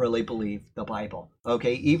 they don't really believe the Bible.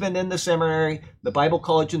 Okay, even in the seminary, the Bible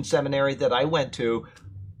college and seminary that I went to,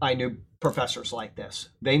 I knew professors like this.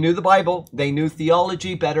 They knew the Bible, they knew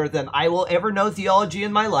theology better than I will ever know theology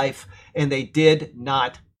in my life, and they did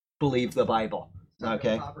not believe the Bible.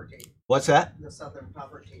 Okay. What's that? The Southern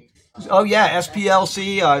Poverty. Oh yeah,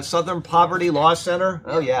 SPLC, Southern Poverty Law Center.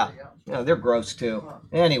 Oh yeah. Yeah, they're gross too.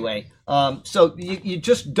 Anyway, so you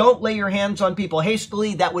just don't lay your hands on people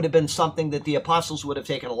hastily. That would have been something that the apostles would have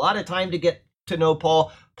taken a lot of time to get to know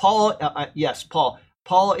Paul.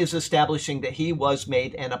 Paul is establishing that he was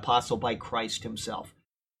made an apostle by Christ himself.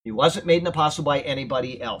 He wasn't made an apostle by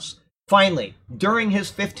anybody else. Finally, during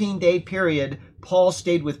his 15-day period, Paul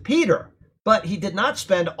stayed with Peter, but he did not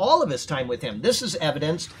spend all of his time with him. This is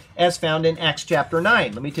evidenced as found in Acts chapter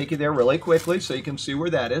 9. Let me take you there really quickly so you can see where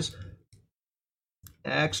that is.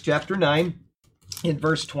 Acts chapter 9, in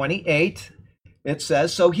verse 28, it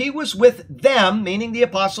says, "So he was with them," meaning the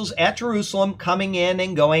apostles, "at Jerusalem, coming in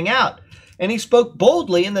and going out. And he spoke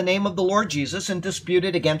boldly in the name of the Lord Jesus and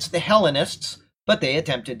disputed against the Hellenists, but they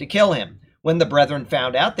attempted to kill him. When the brethren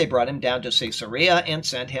found out, they brought him down to Caesarea and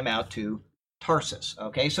sent him out to Tarsus.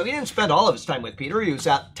 Okay, so he didn't spend all of his time with Peter. He was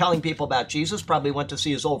out telling people about Jesus, probably went to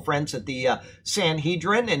see his old friends at the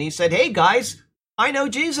Sanhedrin, and he said, hey guys, I know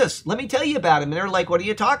Jesus. Let me tell you about him. And they're like, what are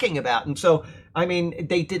you talking about? And so, I mean,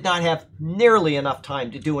 they did not have nearly enough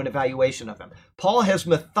time to do an evaluation of him. Paul has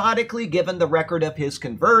methodically given the record of his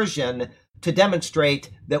conversion to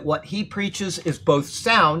demonstrate that what he preaches is both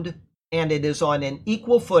sound and it is on an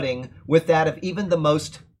equal footing with that of even the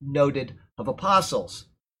most noted of apostles.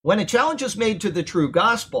 When a challenge is made to the true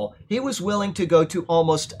gospel, he was willing to go to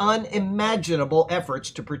almost unimaginable efforts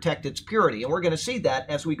to protect its purity. And we're going to see that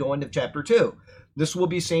as we go into chapter 2. This will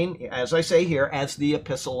be seen, as I say here, as the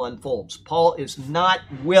epistle unfolds. Paul is not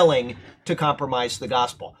willing to compromise the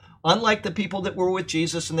gospel. Unlike the people that were with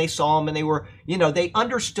Jesus and they saw him and they were, they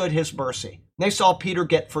understood his mercy. They saw Peter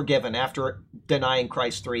get forgiven after denying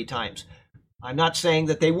Christ 3 times. I'm not saying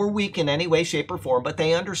that they were weak in any way, shape, or form, but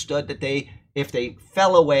they understood that if they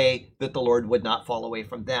fell away, that the Lord would not fall away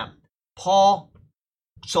from them. Paul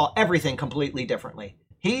saw everything completely differently.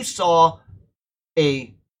 He saw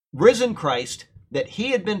a risen Christ that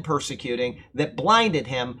he had been persecuting, that blinded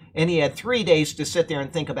him, and he had 3 days to sit there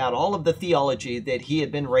and think about all of the theology that he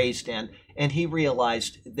had been raised in, and he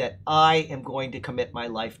realized that I am going to commit my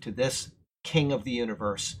life to this King of the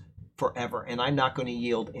universe forever, and I'm not going to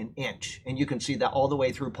yield an inch. And you can see that all the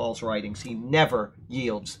way through Paul's writings. He never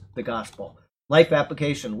yields the gospel. Life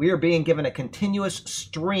application. We are being given a continuous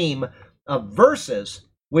stream of verses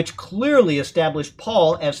which clearly establish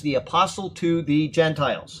Paul as the apostle to the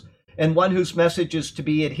Gentiles, and one whose message is to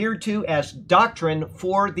be adhered to as doctrine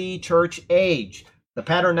for the church age. The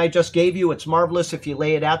pattern I just gave you, it's marvelous if you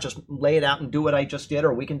lay it out. Just lay it out and do what I just did,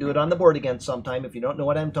 or we can do it on the board again sometime if you don't know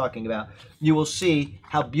what I'm talking about. You will see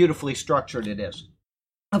how beautifully structured it is.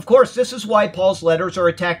 Of course, this is why Paul's letters are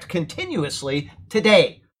attacked continuously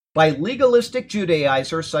today by legalistic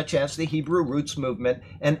Judaizers such as the Hebrew Roots movement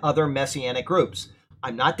and other Messianic groups.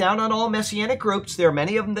 I'm not down on all Messianic groups. There are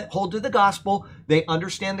many of them that hold to the gospel. They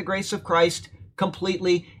understand the grace of Christ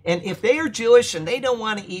completely. And if they are Jewish and they don't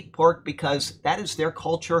want to eat pork because that is their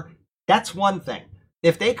culture, that's one thing.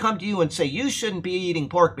 If they come to you and say you shouldn't be eating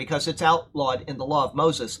pork because it's outlawed in the law of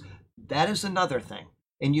Moses, that is another thing.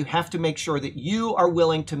 And you have to make sure that you are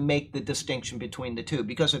willing to make the distinction between the two.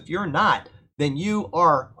 Because if you're not, then you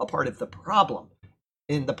are a part of the problem.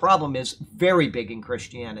 And the problem is very big in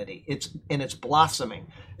Christianity. It's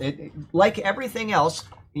blossoming. Like everything else,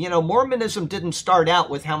 Mormonism didn't start out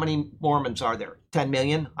with how many Mormons are there? 10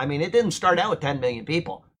 million? I mean, it didn't start out with 10 million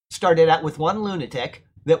people. It started out with one lunatic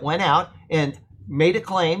that went out and made a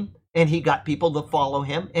claim, and he got people to follow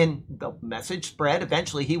him, and the message spread.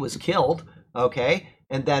 Eventually, he was killed, okay?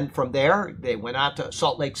 And then from there, they went out to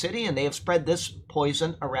Salt Lake City, and they have spread this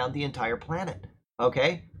poison around the entire planet,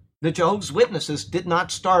 okay? The Jehovah's Witnesses did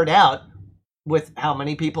not start out with how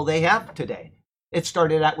many people they have today. It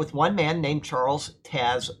started out with one man named Charles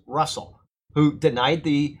Taz Russell, who denied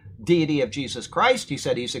the deity of Jesus Christ. He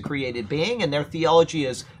said he's a created being, and their theology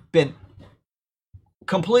has been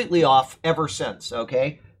completely off ever since,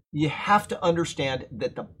 okay? You have to understand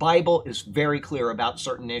that the Bible is very clear about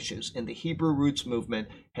certain issues, and the Hebrew Roots movement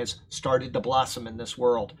has started to blossom in this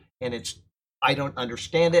world, and I don't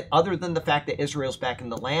understand it other than the fact that Israel's back in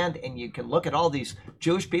the land, and you can look at all these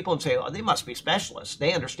Jewish people and say, oh, they must be specialists.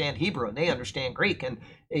 They understand Hebrew and they understand Greek. And,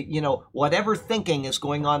 whatever thinking is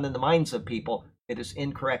going on in the minds of people, it is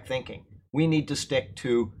incorrect thinking. We need to stick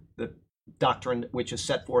to the doctrine which is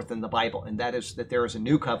set forth in the Bible, and that is that there is a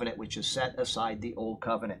new covenant which is set aside the old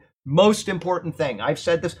covenant. Most important thing. I've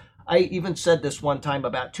said this. I even said this one time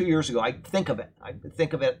about 2 years ago. I think of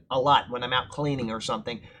it a lot when I'm out cleaning or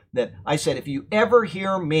something, that I said, if you ever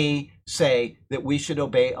hear me say that we should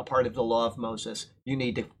obey a part of the law of Moses, you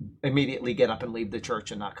need to immediately get up and leave the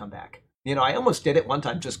church and not come back. I almost did it one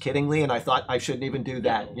time just kiddingly, and I thought I shouldn't even do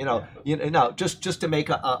that. Just to make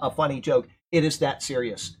a funny joke. It is that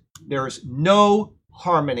serious. There is no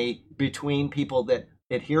harmony between people that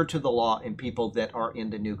adhere to the law and people that are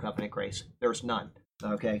in the new covenant grace. There's none.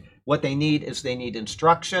 Okay, what they need is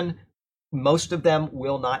instruction. Most of them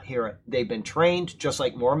will not hear it. They've been trained just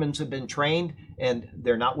like Mormons have been trained, and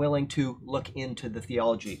they're not willing to look into the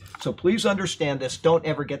theology. So please understand this. Don't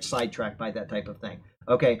ever get sidetracked by that type of thing.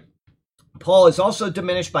 Okay, Paul is also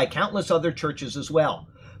diminished by countless other churches as well.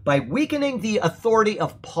 By weakening the authority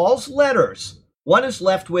of Paul's letters, one is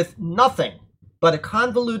left with nothing but a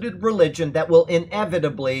convoluted religion that will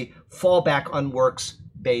inevitably fall back on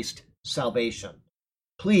works-based salvation.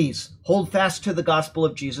 Please hold fast to the gospel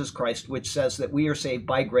of Jesus Christ, which says that we are saved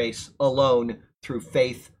by grace alone, through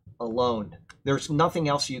faith alone. There's nothing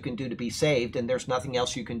else you can do to be saved, and there's nothing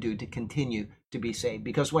else you can do to continue to be saved.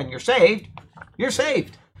 Because when you're saved, you're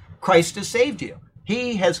saved. Christ has saved you.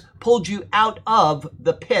 He has pulled you out of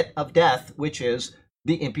the pit of death, which is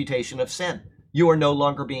the imputation of sin. You are no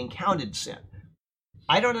longer being counted sin.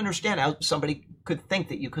 I don't understand how somebody could think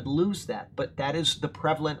that you could lose that, but that is the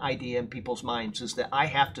prevalent idea in people's minds, is that I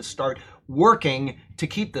have to start working to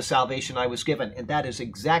keep the salvation I was given. And that is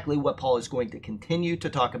exactly what Paul is going to continue to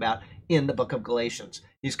talk about in the book of Galatians.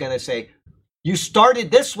 He's going to say, you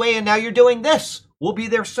started this way and now you're doing this. We'll be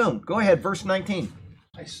there soon. Go ahead, verse 19.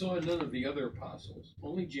 I saw none of the other apostles,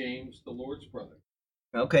 only James, the Lord's brother.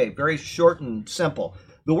 Okay, very short and simple.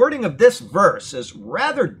 The wording of this verse is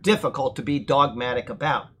rather difficult to be dogmatic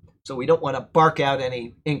about, so we don't want to bark out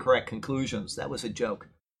any incorrect conclusions. That was a joke.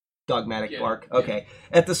 Dogmatic bark. Okay.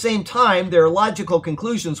 At the same time, there are logical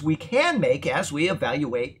conclusions we can make as we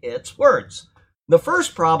evaluate its words. The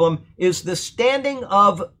first problem is the standing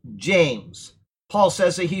of James. Paul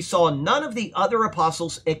says that he saw none of the other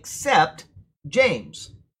apostles except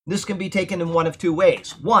James. This can be taken in one of two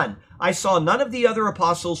ways. One, I saw none of the other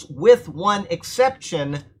apostles with one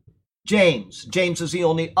exception, James. James is the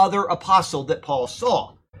only other apostle that Paul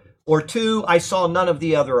saw. Or two, I saw none of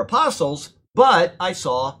the other apostles, but I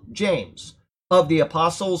saw James. Of the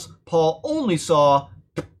apostles, Paul saw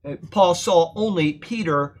only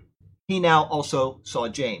Peter. He now also saw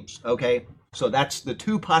James. Okay, so that's the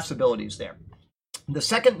two possibilities there. The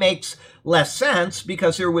second makes less sense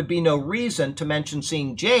because there would be no reason to mention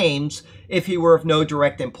seeing James if he were of no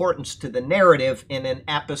direct importance to the narrative in an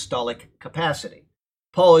apostolic capacity.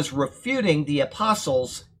 Paul is refuting the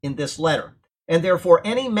apostles in this letter, and therefore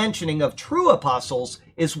any mentioning of true apostles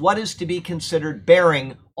is what is to be considered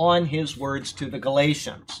bearing on his words to the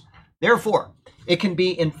Galatians. Therefore, it can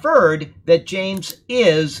be inferred that James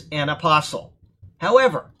is an apostle.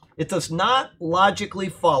 However, it does not logically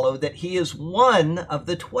follow that he is one of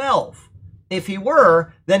the 12. If he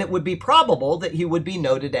were, then it would be probable that he would be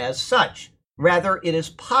noted as such. Rather, it is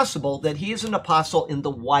possible that he is an apostle in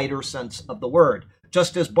the wider sense of the word,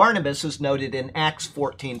 just as Barnabas is noted in Acts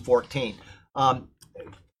 14:14. Oh,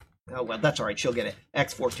 well, that's all right. She'll get it.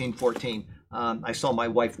 Acts 14:14. I saw my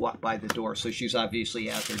wife walk by the door, so she's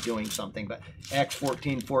obviously out there doing something. But Acts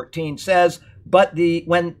 14:14 says, but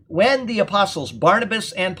when the apostles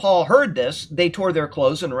Barnabas and Paul heard this, they tore their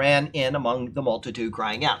clothes and ran in among the multitude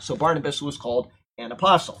crying out. So Barnabas was called an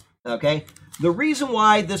apostle. Okay? The reason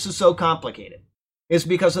why this is so complicated is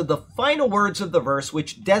because of the final words of the verse,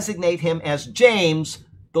 which designate him as James,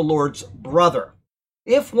 the Lord's brother.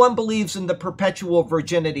 If one believes in the perpetual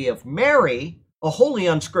virginity of Mary, a wholly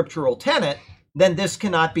unscriptural tenet, then this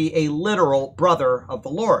cannot be a literal brother of the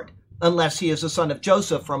Lord, unless he is a son of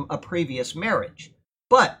Joseph from a previous marriage.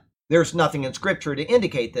 But there's nothing in Scripture to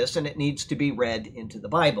indicate this, and it needs to be read into the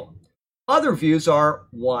Bible. Other views are,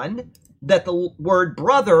 1, that the word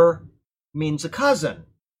brother means a cousin.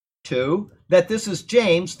 2, that this is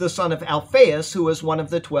James, the son of Alphaeus, who is one of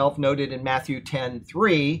the 12 noted in Matthew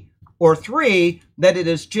 10:3, or 3, that it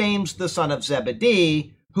is James, the son of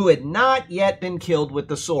Zebedee, who had not yet been killed with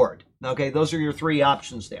the sword. Okay, those are your three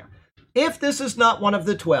options there. If this is not one of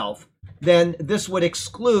the 12, then this would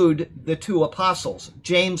exclude the two apostles,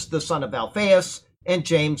 James the son of Alphaeus and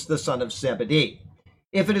James the son of Zebedee.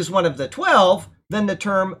 If it is one of the 12, then the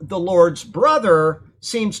term the Lord's brother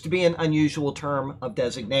seems to be an unusual term of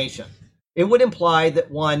designation. It would imply that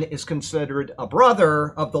one is considered a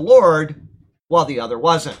brother of the Lord while the other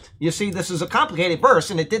wasn't. You see, this is a complicated verse,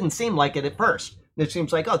 and it didn't seem like it at first. It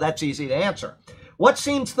seems like, oh, that's easy to answer. What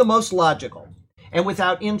seems the most logical? And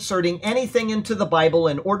without inserting anything into the Bible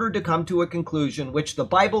in order to come to a conclusion which the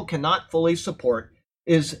Bible cannot fully support,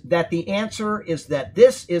 is that the answer is that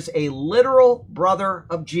this is a literal brother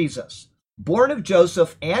of Jesus, born of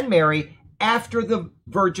Joseph and Mary after the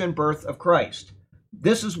virgin birth of Christ.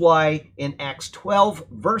 This is why in Acts 12,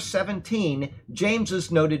 verse 17, James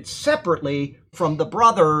is noted separately from the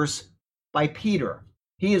brothers by Peter.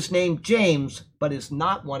 He is named James, but is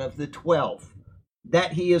not one of the 12.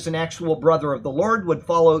 That he is an actual brother of the Lord would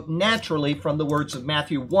follow naturally from the words of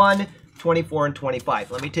Matthew 1:24 and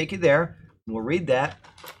 25. Let me take you there. We'll read that.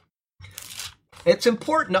 It's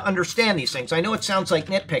important to understand these things. I know it sounds like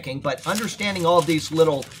nitpicking, but understanding all of these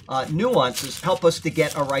little nuances help us to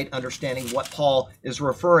get a right understanding of what Paul is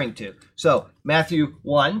referring to. So, Matthew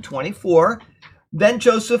 1:24. Then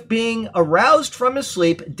Joseph, being aroused from his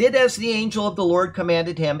sleep, did as the angel of the Lord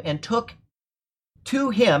commanded him, and took to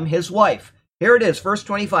him his wife. Here it is, verse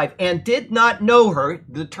 25, and did not know her.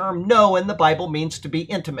 The term know in the Bible means to be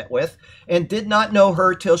intimate with, and did not know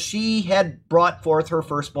her till she had brought forth her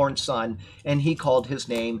firstborn son, and he called his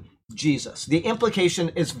name Jesus. The implication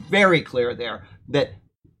is very clear there that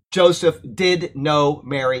Joseph did know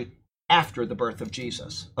Mary after the birth of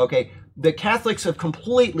Jesus. Okay, the Catholics have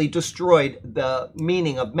completely destroyed the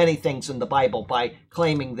meaning of many things in the Bible by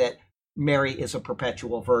claiming that Mary is a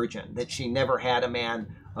perpetual virgin, that she never had a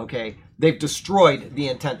man. Okay, they've destroyed the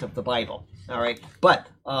intent of the Bible. All right, but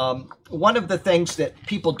one of the things that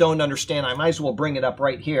people don't understand, I might as well bring it up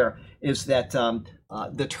right here, is that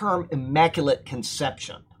the term immaculate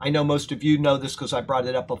conception. I know most of you know this because I brought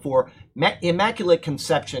it up before. Immaculate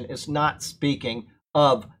conception is not speaking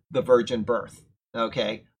of the virgin birth.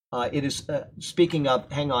 Okay, it is speaking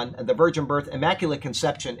of, hang on, the virgin birth. Immaculate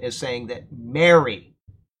conception is saying that Mary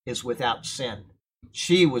is without sin.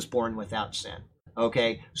 She was born without sin.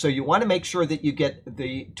 Okay, so you want to make sure that you get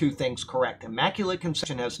the two things correct. Immaculate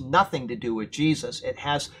conception has nothing to do with Jesus.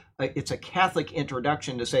 It's a Catholic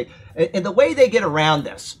introduction to say, and the way they get around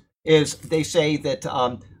this is they say that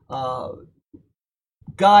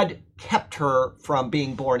God kept her from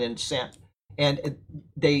being born in sin. And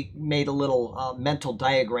they made a little mental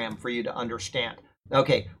diagram for you to understand.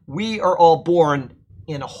 Okay, we are all born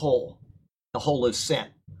in a hole. The hole is sin.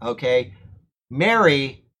 Okay,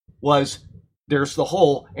 Mary there's the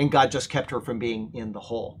hole, and God just kept her from being in the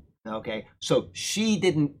hole. Okay, so she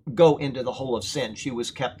didn't go into the hole of sin. She was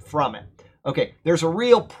kept from it. Okay, there's a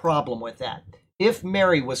real problem with that. If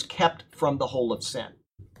Mary was kept from the hole of sin,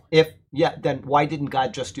 then why didn't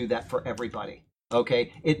God just do that for everybody?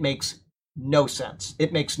 Okay, it makes no sense.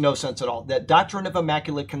 It makes no sense at all. The doctrine of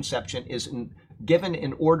Immaculate Conception is given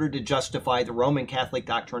in order to justify the Roman Catholic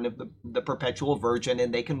doctrine of the perpetual virgin,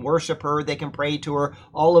 and they can worship her, they can pray to her,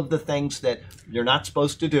 all of the things that you're not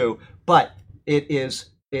supposed to do, but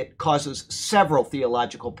it causes several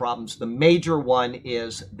theological problems. The major one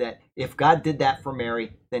is that if God did that for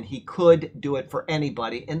Mary, then he could do it for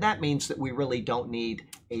anybody, and that means that we really don't need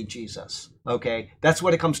a Jesus. Okay, that's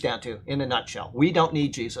what it comes down to in a nutshell. We don't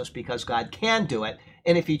need Jesus because God can do it,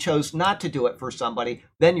 and if he chose not to do it for somebody,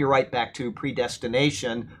 then you're right back to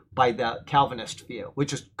predestination by the Calvinist view,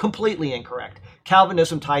 which is completely incorrect.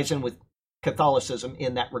 Calvinism ties in with Catholicism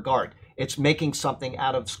in that regard. It's making something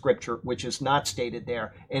out of Scripture which is not stated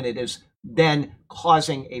there, and it is then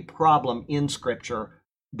causing a problem in Scripture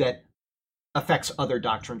that affects other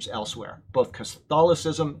doctrines elsewhere. Both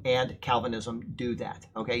Catholicism and Calvinism do that.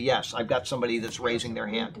 Okay, yes, I've got somebody that's raising their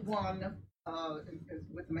hand. One,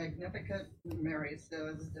 with the Magnificat, Mary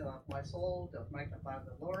says, my soul doth magnify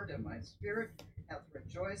the Lord, and my spirit hath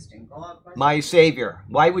rejoiced in God my Savior.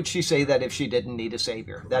 Why would she say that if she didn't need a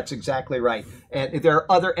Savior? That's exactly right. And there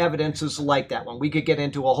are other evidences like that one. We could get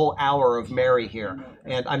into a whole hour of Mary here,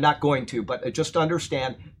 and I'm not going to, but just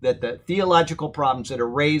understand that the theological problems that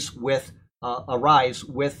arise with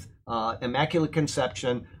Immaculate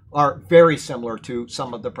Conception are very similar to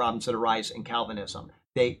some of the problems that arise in Calvinism.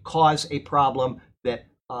 They cause a problem that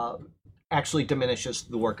actually diminishes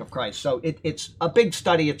the work of Christ. So it's a big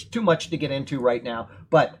study. It's too much to get into right now,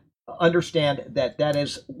 but understand that that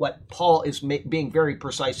is what Paul is being very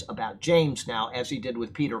precise about James now, as he did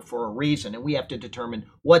with Peter, for a reason, and we have to determine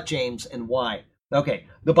what James and why. Okay,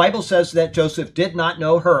 the Bible says that Joseph did not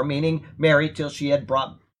know her, meaning Mary, till she had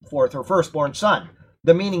brought forth her firstborn son.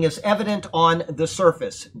 The meaning is evident on the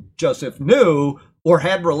surface. Joseph knew or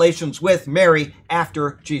had relations with Mary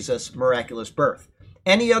after Jesus' miraculous birth.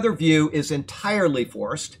 Any other view is entirely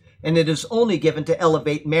forced, and it is only given to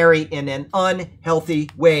elevate Mary in an unhealthy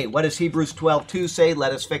way. What does Hebrews 12:2 say?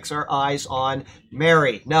 Let us fix our eyes on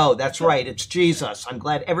Mary. No, that's right. It's Jesus. I'm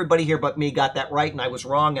glad everybody here but me got that right, and I was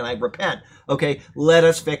wrong, and I repent. Okay, let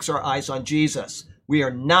us fix our eyes on Jesus. We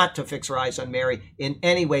are not to fix our eyes on Mary in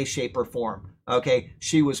any way, shape, or form. Okay,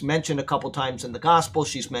 she was mentioned a couple times in the gospel.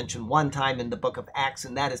 She's mentioned one time in the book of Acts,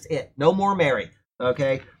 and that is it. No more Mary.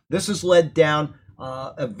 Okay, this has led down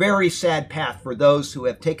a very sad path for those who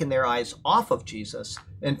have taken their eyes off of Jesus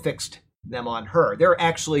and fixed them on her. They're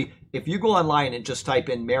actually, if you go online and just type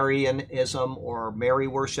in Marianism or Mary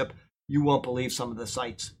worship, you won't believe some of the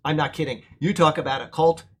sites. I'm not kidding. You talk about a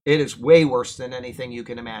cult, it is way worse than anything you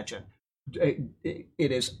can imagine. It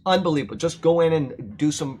is unbelievable. Just go in and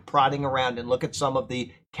do some prodding around and look at some of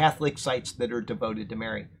the Catholic sites that are devoted to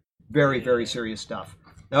Mary. Very, very serious stuff.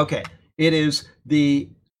 Okay, it is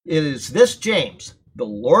this James, the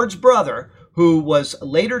Lord's brother, who was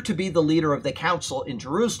later to be the leader of the council in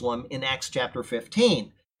Jerusalem in Acts chapter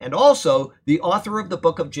 15, and also the author of the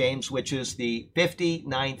book of James, which is the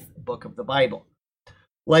 59th book of the Bible.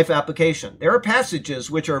 Life application. There are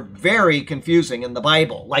passages which are very confusing in the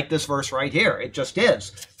Bible, like this verse right here. It just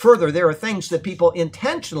is. Further, there are things that people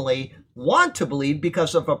intentionally want to believe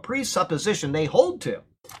because of a presupposition they hold to.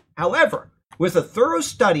 However, With a thorough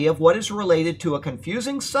study of what is related to a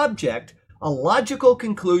confusing subject, a logical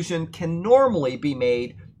conclusion can normally be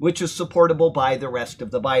made which is supportable by the rest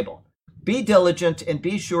of the Bible. Be diligent and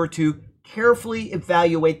be sure to carefully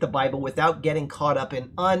evaluate the Bible without getting caught up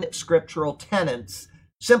in unscriptural tenets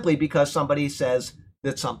simply because somebody says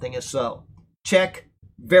that something is so. Check,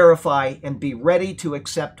 verify, and be ready to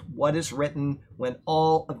accept what is written when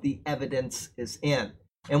all of the evidence is in.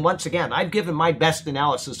 And once again, I've given my best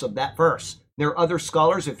analysis of that verse. There are other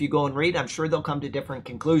scholars, if you go and read, I'm sure they'll come to different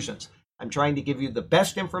conclusions. I'm trying to give you the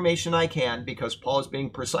best information I can because Paul is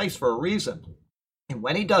being precise for a reason. And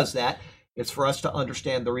when he does that, it's for us to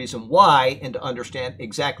understand the reason why and to understand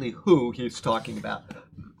exactly who he's talking about.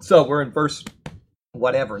 So we're in verse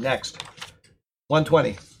whatever, next.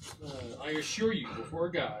 120. I assure you before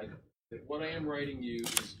God that what I am writing you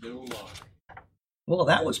is no lie. Well,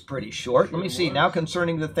 that was pretty short. Let me see. Now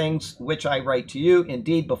concerning the things which I write to you,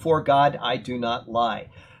 indeed, before God, I do not lie.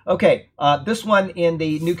 Okay, this one in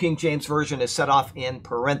the New King James Version is set off in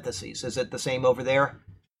parentheses. Is it the same over there?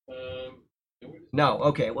 No.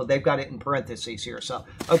 Okay, well, they've got it in parentheses here. So,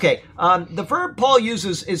 okay, the verb Paul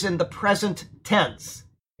uses is in the present tense.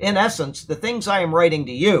 In essence, the things I am writing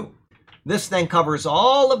to you. This then covers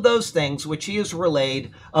all of those things which he has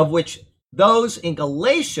relayed, of which those in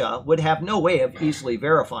Galatia would have no way of easily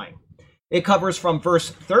verifying. It covers from verse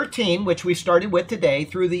 13, which we started with today,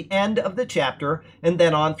 through the end of the chapter, and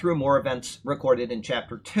then on through more events recorded in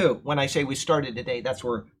chapter 2. When I say we started today, that's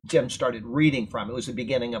where Jim started reading from. It was the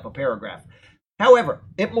beginning of a paragraph. However,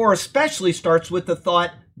 it more especially starts with the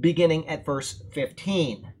thought beginning at verse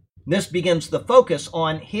 15. This begins the focus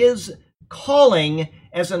on his calling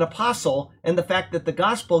as an apostle and the fact that the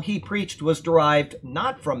gospel he preached was derived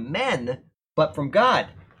not from men, but from God.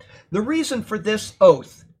 The reason for this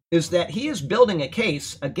oath is that he is building a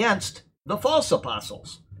case against the false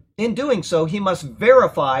apostles. In doing so, he must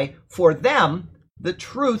verify for them the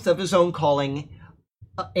truth of his own calling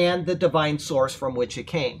and the divine source from which it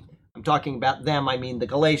came. I'm talking about them, I mean the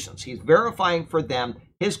Galatians. He's verifying for them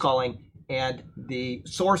his calling and the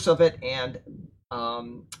source of it and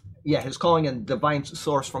his calling and divine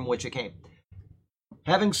source from which it came.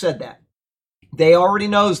 Having said that, they already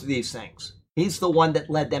knows these things. He's the one that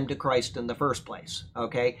led them to Christ in the first place,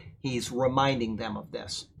 okay? He's reminding them of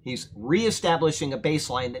this. He's reestablishing a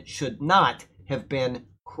baseline that should not have been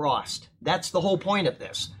crossed. That's the whole point of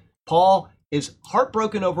this. Paul is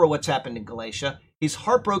heartbroken over what's happened in Galatia. He's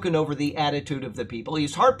heartbroken over the attitude of the people.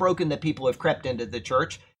 He's heartbroken that people have crept into the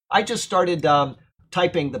church. I just started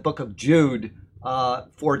typing the book of Jude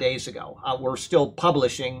 4 days ago. We're still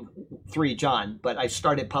publishing 3 John, but I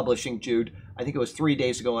started publishing Jude. I think it was 3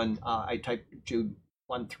 days ago, and I typed Jude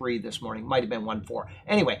 1:3 this morning. Might have been 1:4.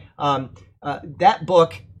 Anyway, that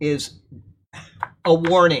book is a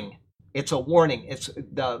warning. It's a warning. It's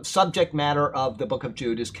the subject matter of the book of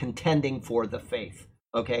Jude is contending for the faith.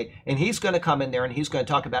 Okay, and he's going to come in there and he's going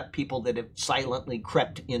to talk about people that have silently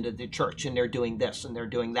crept into the church and they're doing this and they're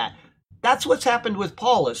doing that. That's what's happened with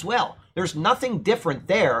Paul as well. There's nothing different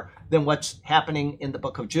there than what's happening in the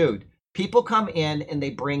book of Jude. People come in and they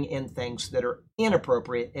bring in things that are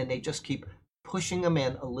inappropriate and they just keep pushing them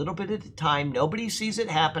in a little bit at a time. Nobody sees it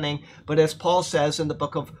happening. But as Paul says in the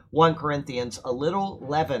book of 1 Corinthians, a little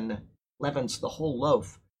leaven leavens the whole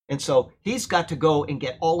loaf. And so he's got to go and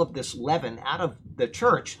get all of this leaven out of the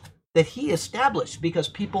church that he established because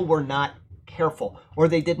people were not careful or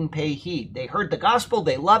they didn't pay heed. They heard the gospel,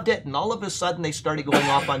 they loved it, and all of a sudden they started going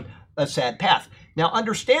off on a sad path. Now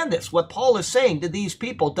understand this, what Paul is saying to these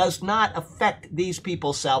people does not affect these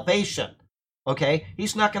people's salvation. Okay?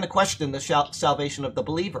 He's not going to question the salvation of the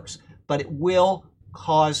believers, but it will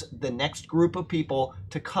cause the next group of people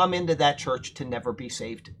to come into that church to never be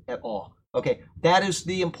saved at all. Okay, that is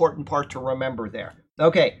the important part to remember there.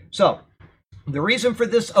 Okay, so the reason for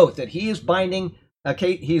this oath that he is binding a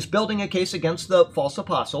case, he is building a case against the false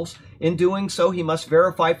apostles. In doing so, he must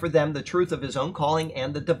verify for them the truth of his own calling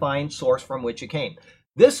and the divine source from which it came.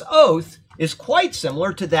 This oath is quite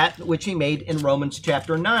similar to that which he made in Romans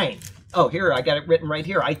chapter 9. Oh, here, I got it written right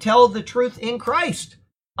here. I tell the truth in Christ.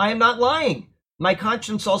 I am not lying. My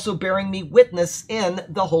conscience also bearing me witness in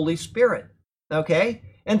the Holy Spirit. Okay?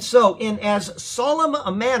 And so, in as solemn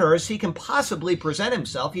a manner as he can possibly present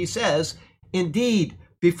himself, he says, indeed,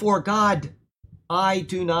 before God, I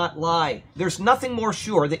do not lie. There's nothing more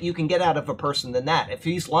sure that you can get out of a person than that. If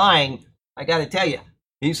he's lying, I got to tell you,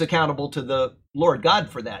 he's accountable to the Lord God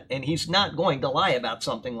for that. And he's not going to lie about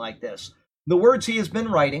something like this. The words he has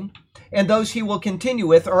been writing and those he will continue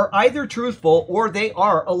with are either truthful or they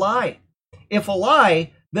are a lie. If a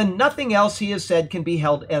lie, then nothing else he has said can be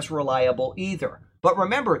held as reliable either. But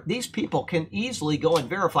remember, these people can easily go and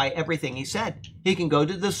verify everything he said. He can go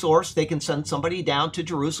to the source. They can send somebody down to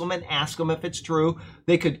Jerusalem and ask them if it's true.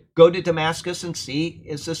 They could go to Damascus and see,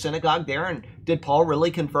 is the synagogue there? And did Paul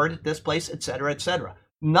really convert at this place, etc., etc.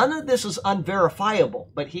 None of this is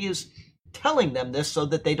unverifiable, but he is telling them this so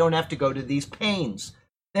that they don't have to go to these pains.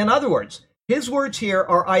 In other words, his words here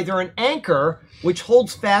are either an anchor which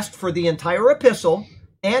holds fast for the entire epistle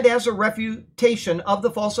and as a refutation of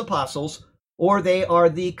the false apostles, or they are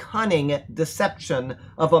the cunning deception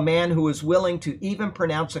of a man who is willing to even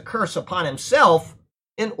pronounce a curse upon himself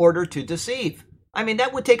in order to deceive. I mean,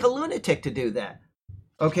 that would take a lunatic to do that.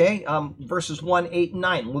 Okay, verses 1, 8, and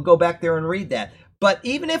 9. We'll go back there and read that. But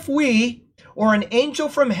even if we or an angel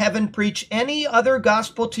from heaven preach any other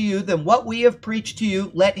gospel to you than what we have preached to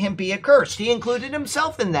you, let him be accursed. He included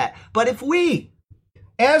himself in that. But if we,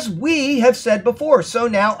 as we have said before, so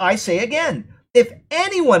now I say again, if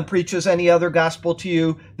anyone preaches any other gospel to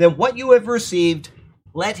you than what you have received,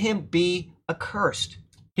 let him be accursed.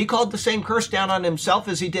 He called the same curse down on himself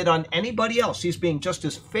as he did on anybody else. He's being just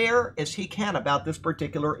as fair as he can about this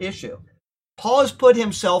particular issue. Paul has put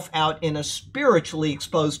himself out in a spiritually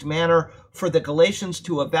exposed manner for the Galatians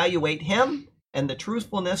to evaluate him and the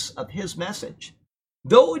truthfulness of his message.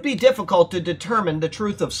 Though it would be difficult to determine the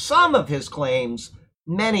truth of some of his claims,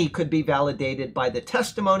 many could be validated by the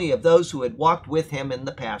testimony of those who had walked with him in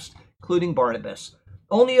the past, including Barnabas.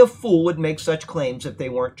 Only a fool would make such claims if they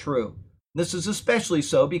weren't true. This is especially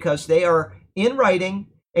so because they are in writing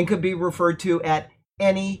and could be referred to at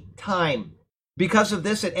any time. Because of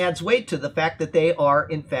this, it adds weight to the fact that they are,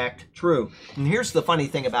 in fact, true. And here's the funny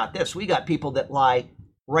thing about this. We got people that lie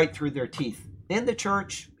right through their teeth. In the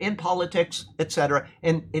church, in politics, etc.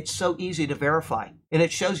 And it's so easy to verify. And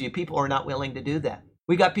it shows you people are not willing to do that.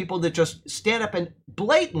 We got people that just stand up and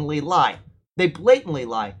blatantly lie. They blatantly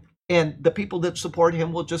lie. And the people that support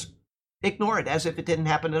him will just ignore it as if it didn't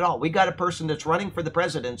happen at all. We got a person that's running for the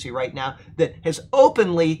presidency right now that has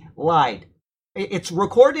openly lied. It's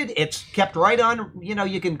recorded. It's kept right on. You know,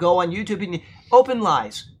 you can go on YouTube and open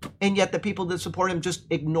lies. And yet the people that support him just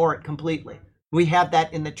ignore it completely. We have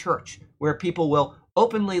that in the church where people will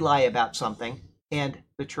openly lie about something and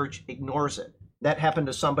the church ignores it. That happened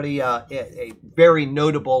to somebody, a very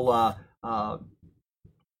notable, I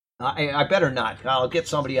better not. I'll get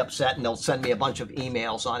somebody upset and they'll send me a bunch of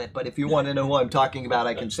emails on it. But if you want to know who I'm talking about,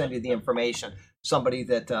 I can send you the information. Somebody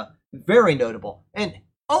that, very notable. And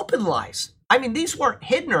open lies. I mean, these weren't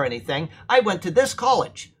hidden or anything. I went to this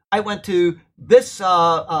college. I went to this,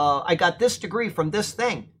 I got this degree from this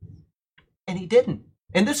thing. And he didn't.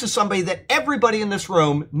 And this is somebody that everybody in this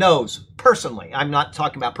room knows personally. I'm not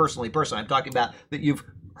talking about personally. I'm talking about that you've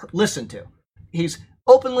listened to. He's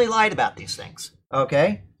openly lied about these things,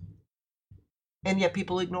 okay? And yet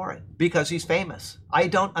people ignore it because he's famous. I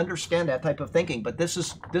don't understand that type of thinking, but this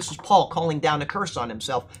is Paul calling down a curse on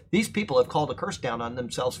himself. These people have called a curse down on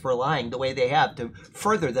themselves for lying the way they have to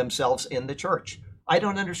further themselves in the church. I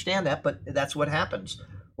don't understand that, but that's what happens.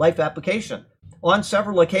 Life application. On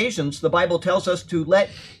several occasions, the Bible tells us to let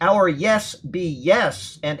our yes be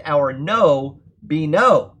yes and our no be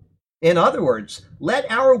no. In other words, let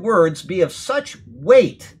our words be of such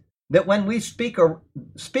weight that when we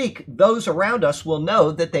speak, those around us will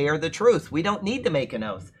know that they are the truth. We don't need to make an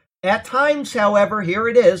oath. At times, however, here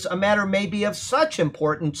it is, a matter may be of such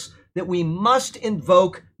importance that we must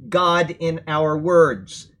invoke God in our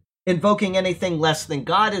words. Invoking anything less than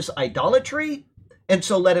God is idolatry. And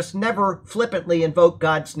so let us never flippantly invoke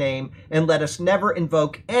God's name, and let us never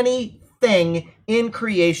invoke anything in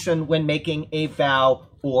creation when making a vow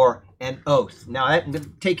or an oath. Now, that will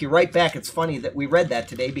take you right back. It's funny that we read that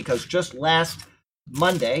today because just last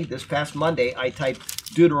Monday, this past Monday, I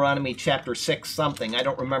typed Deuteronomy chapter 6 something. I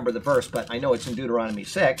don't remember the verse, but I know it's in Deuteronomy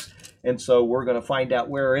 6. And so we're going to find out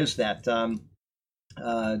where is that.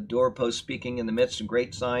 Doorpost speaking in the midst of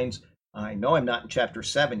great signs. I know I'm not in chapter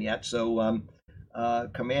 7 yet, so...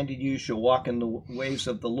 commanded you shall walk in the ways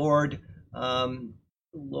of the Lord.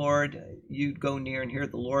 Lord, you go near and hear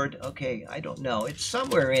the Lord. Okay, I don't know. It's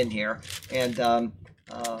somewhere in here. And,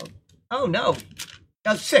 oh no.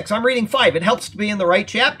 6. I'm reading 5. It helps to be in the right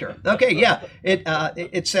chapter. Okay, yeah.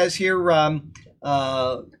 It says here,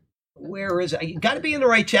 where is it? You got to be in the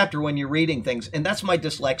right chapter when you're reading things. And that's my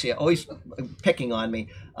dyslexia, always picking on me.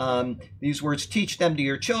 These words, teach them to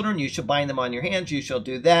your children. You shall bind them on your hands. You shall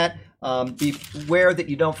do that. Beware that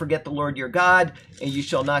you don't forget the Lord your God, and you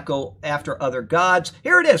shall not go after other gods.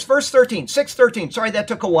 Here it is, verse 13, 6:13. Sorry, that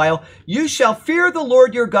took a while. You shall fear the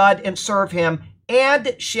Lord your God and serve him,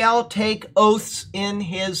 and shall take oaths in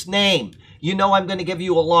his name. You know I'm going to give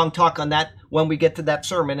you a long talk on that when we get to that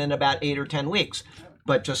sermon in about 8 or 10 weeks.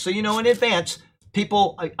 But just so you know in advance,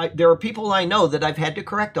 there are people I know that I've had to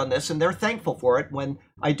correct on this, and they're thankful for it when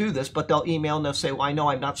I do this, but they'll email and they'll say, well, I know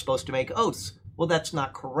I'm not supposed to make oaths. Well, that's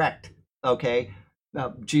not correct, okay?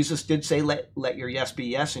 Jesus did say, let your yes be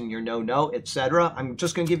yes and your no, no, etc. I'm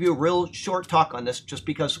just going to give you a real short talk on this just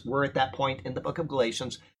because we're at that point in the book of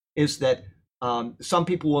Galatians, is that some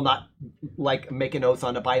people will not make an oath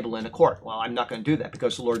on a Bible in a court. Well, I'm not going to do that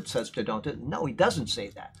because the Lord says to don't do it. No, he doesn't say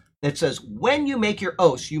that. It says, when you make your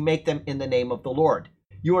oaths, you make them in the name of the Lord.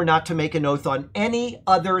 You are not to make an oath on any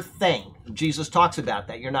other thing. Jesus talks about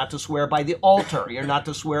that. You're not to swear by the altar. You're not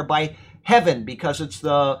to swear by heaven because it's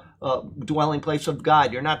the dwelling place of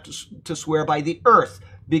God. You're not to swear by the earth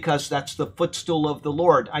because that's the footstool of the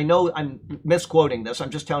Lord. I know I'm misquoting this.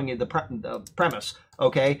 I'm just telling you the premise,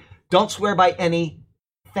 okay? Don't swear by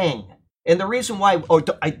anything. And the reason why,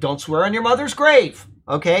 don't swear on your mother's grave,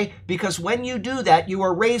 okay? Because when you do that, you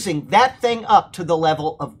are raising that thing up to the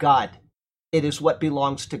level of God. It is what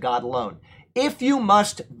belongs to God alone. If you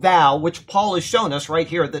must vow, which Paul has shown us right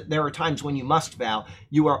here, that there are times when you must vow,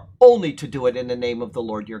 you are only to do it in the name of the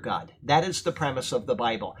Lord your God. That is the premise of the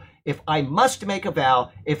Bible. If I must make a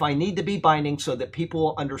vow, if I need to be binding so that people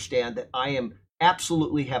will understand that I am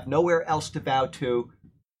absolutely have nowhere else to vow to,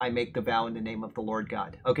 I make the vow in the name of the Lord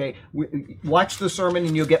God. Okay, watch the sermon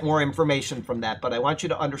and you'll get more information from that. But I want you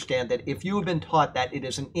to understand that if you have been taught that, it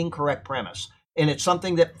is an incorrect premise. And it's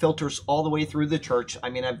something that filters all the way through the church. I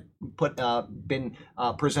mean, I've been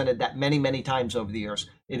presented that many, many times over the years.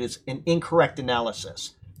 It is an incorrect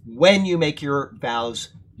analysis. When you make your vows,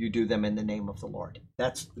 you do them in the name of the Lord.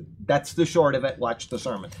 That's the short of it. Watch the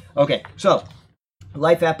sermon. Okay, so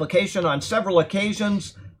life application on several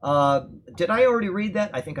occasions. Did I already read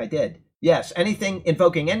that? I think I did. Yes,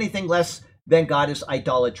 invoking anything less than God is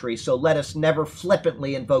idolatry. So let us never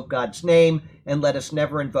flippantly invoke God's name, and let us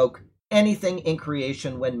never invoke anything in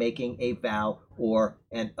creation when making a vow or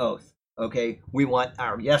an oath. Okay, we want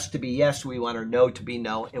our yes to be yes, we want our no to be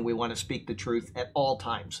no, and we want to speak the truth at all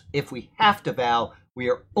times. If we have to vow, we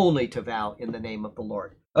are only to vow in the name of the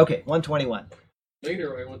Lord. Okay, 121.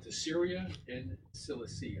 Later, I went to Syria and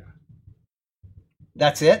Cilicia.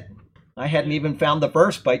 That's it? I hadn't even found the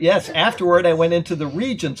verse, but yes, afterward I went into the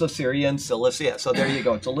regions of Syria and Cilicia. So there you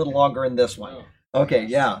go. It's a little longer in this one. Okay,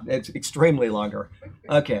 yeah, it's extremely longer.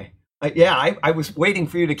 Okay. I was waiting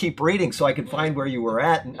for you to keep reading so I could find where you were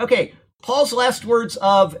at. And, okay, Paul's last words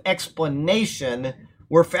of explanation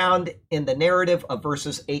were found in the narrative of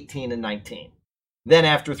verses 18 and 19. Then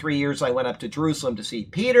after 3 years, I went up to Jerusalem to see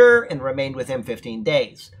Peter and remained with him 15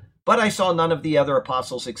 days. But I saw none of the other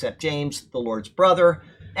apostles except James, the Lord's brother.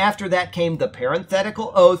 After that came the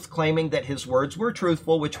parenthetical oath claiming that his words were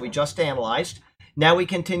truthful, which we just analyzed. Now he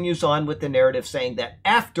continues on with the narrative saying that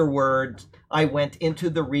afterwards I went into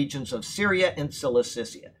the regions of Syria and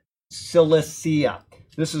Cilicia.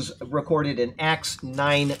 This is recorded in Acts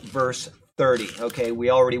 9, verse 30. Okay, we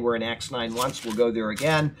already were in Acts 9 once. We'll go there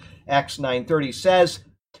again. Acts 9:30 says,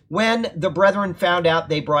 when the brethren found out,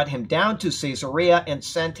 they brought him down to Caesarea and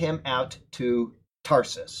sent him out to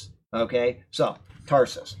Tarsus. Okay, so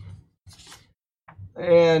Tarsus.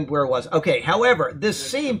 And where was it? Okay, however, this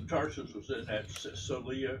seemed... Tarsus was at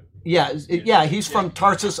Cilicia. Yeah, he's from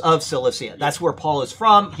Tarsus of Cilicia. That's where Paul is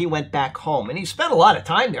from. He went back home, and he spent a lot of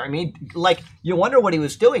time there. I mean, you wonder what he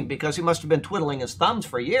was doing, because he must have been twiddling his thumbs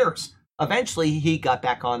for years. Eventually, he got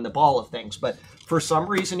back on the ball of things, but for some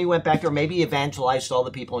reason, he went back there. Maybe he evangelized all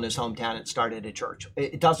the people in his hometown and started a church.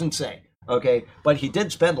 It doesn't say, okay? But he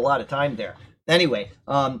did spend a lot of time there. Anyway,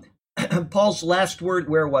 Paul's last word,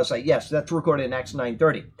 where was I? Yes, that's recorded in Acts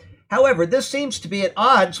 9:30. However, this seems to be at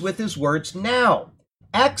odds with his words now.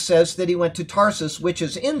 Acts says that he went to Tarsus, which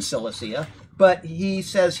is in Cilicia, but he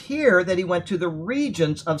says here that he went to the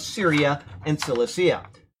regions of Syria and Cilicia.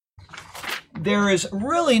 There is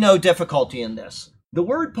really no difficulty in this. The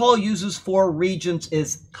word Paul uses for regions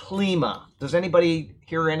is klima. Does anybody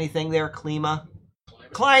hear anything there? Klima?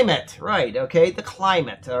 Climate, right, okay, the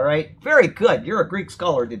climate, all right. Very good, you're a Greek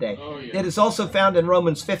scholar today. Oh, yeah. It is also found in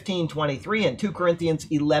Romans 15:23 and 2 Corinthians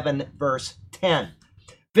 11, verse 10.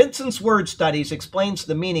 Vincent's Word Studies explains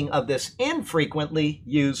the meaning of this infrequently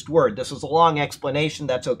used word. This is a long explanation,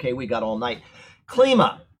 that's okay, we got all night.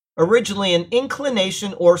 Klima, originally an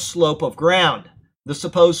inclination or slope of ground, the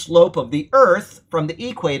supposed slope of the earth from the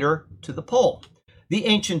equator to the pole. The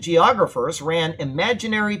ancient geographers ran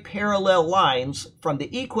imaginary parallel lines from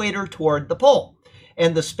the equator toward the pole,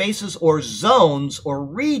 and the spaces or zones or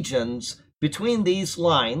regions between these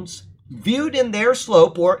lines, viewed in their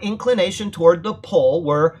slope or inclination toward the pole,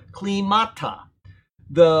 were klimata.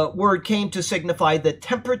 the word came to signify the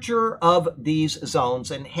temperature of these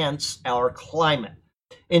zones and hence our climate.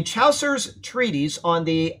 In Chaucer's treatise on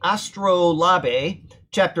the Astrolabe,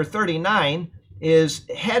 chapter 39, is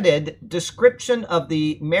headed Description of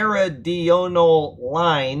the Meridional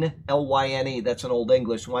Line, L-Y-N-E, that's an Old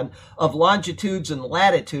English one, of longitudes and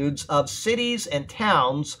latitudes of cities and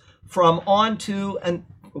towns from one,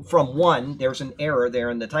 there's an error there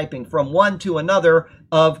in the typing, from one to another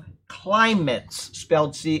of climates,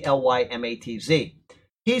 spelled C-L-Y-M-A-T-Z.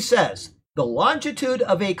 He says, the longitude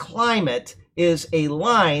of a climate is a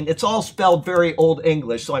line, it's all spelled very Old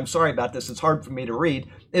English, so I'm sorry about this, it's hard for me to read,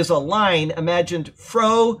 is a line imagined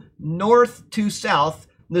fro north to south,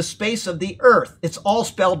 the space of the earth. It's all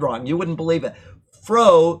spelled wrong, you wouldn't believe it.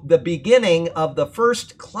 Fro, the beginning of the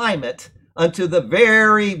first climate, unto the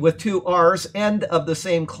very, with two R's, end of the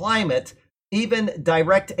same climate, even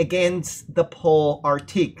direct against the pole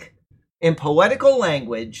Arctique. In poetical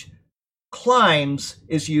language, climes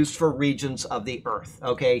is used for regions of the earth.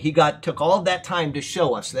 Okay, he took all of that time to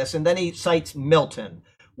show us this, and then he cites Milton.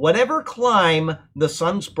 Whatever clime the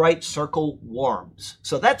sun's bright circle warms.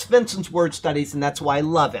 So that's Vincent's word studies, and that's why I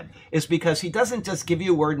love him, is because he doesn't just give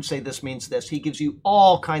you a word and say this means this. He gives you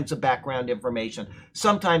all kinds of background information.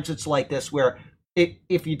 Sometimes it's like this where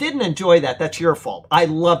if you didn't enjoy that, that's your fault. I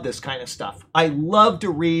love this kind of stuff. I love to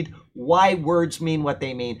read why words mean what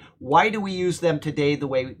they mean. Why do we use them today the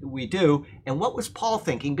way we do? And what was Paul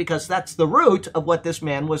thinking? Because that's the root of what this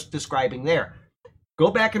man was describing there.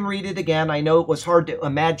 Go back and read it again. I know it was hard to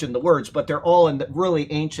imagine the words, but they're all in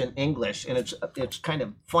really ancient English, and it's kind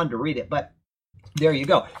of fun to read it. But there you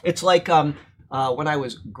go. It's like when I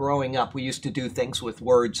was growing up, we used to do things with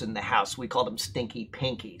words in the house. We called them stinky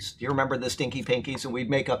pinkies. Do you remember the stinky pinkies? And we'd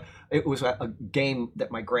make it was a game that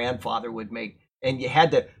my grandfather would make, and you had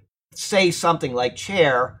to say something like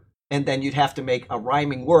chair, and then you'd have to make a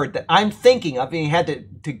rhyming word that I'm thinking of, and you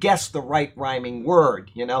had to guess the right rhyming word,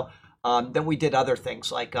 you know. Then we did other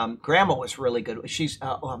things like Grandma was really good. She's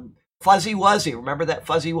Fuzzy Wuzzy. Remember that?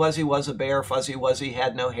 Fuzzy Wuzzy was a bear. Fuzzy Wuzzy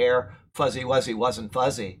had no hair. Fuzzy Wuzzy wasn't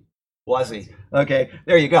fuzzy. Wuzzy. Okay,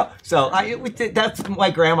 there you go. So that's my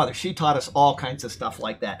grandmother. She taught us all kinds of stuff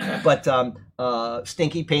like that. But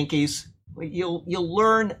stinky pinkies. You'll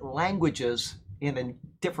learn languages in a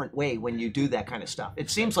different way when you do that kind of stuff. It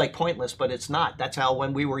seems like pointless, but it's not. That's how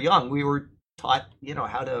when we were young, we were taught, you know,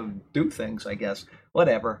 how to do things, I guess.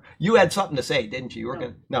 Whatever. You had something to say, didn't you? You were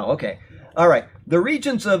gonna... No, okay. All right. The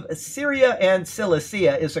regions of Syria and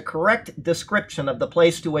Cilicia is a correct description of the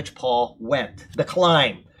place to which Paul went, the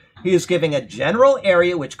clime. He is giving a general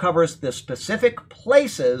area which covers the specific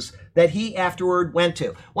places that he afterward went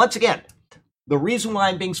to. Once again, the reason why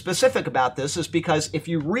I'm being specific about this is because if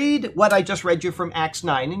you read what I just read you from Acts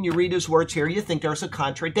 9 and you read his words here, you think there's a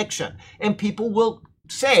contradiction. And people will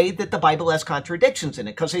say that the Bible has contradictions in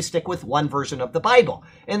it because they stick with one version of the Bible.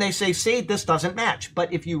 And they say, see, this doesn't match.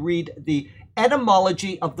 But if you read the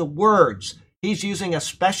etymology of the words, he's using a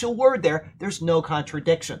special word there. There's no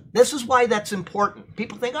contradiction. This is why that's important.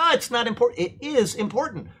 People think, oh, it's not important. It is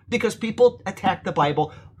important because people attack the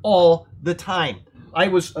Bible all the time. I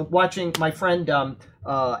was watching, my friend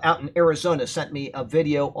out in Arizona sent me a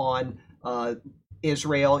video on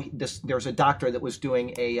Israel. There's a doctor that was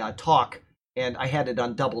doing a talk, and I had it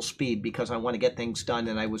on double speed because I want to get things done,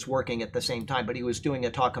 and I was working at the same time. But he was doing a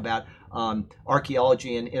talk about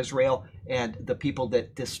archaeology in Israel and the people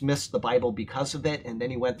that dismissed the Bible because of it. And then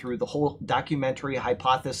he went through the whole documentary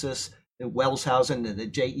hypothesis, the Wellshausen, and the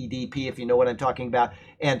JEDP, if you know what I'm talking about.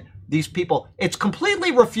 And these people, it's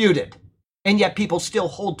completely refuted, and yet people still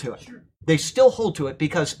hold to it. Sure. They still hold to it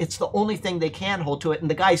because it's the only thing they can hold to it. And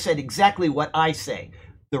the guy said exactly what I say.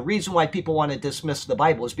 The reason why people want to dismiss the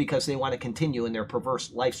Bible is because they want to continue in their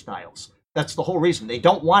perverse lifestyles. That's the whole reason. They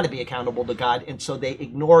don't want to be accountable to God, and so they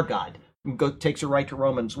ignore God. Takes you right to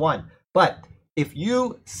Romans 1. But if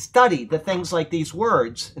you study the things like these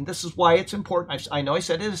words, and this is why it's important, I know I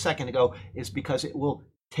said it a second ago, is because it will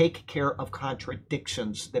take care of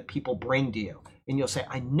contradictions that people bring to you. And you'll say,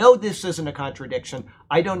 I know this isn't a contradiction.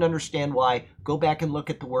 I don't understand why. Go back and look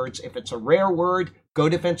at the words. If it's a rare word, go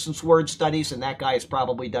to Vincent's word studies, and that guy has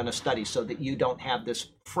probably done a study so that you don't have this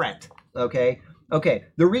fret, okay? Okay,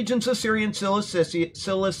 the regions of Syria and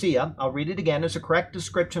Cilicia, I'll read it again, is a correct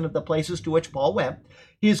description of the places to which Paul went.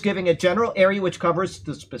 He is giving a general area which covers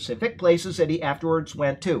the specific places that he afterwards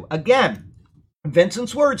went to. Again,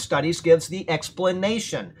 Vincent's word studies gives the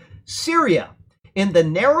explanation. Syria, in the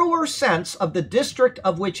narrower sense of the district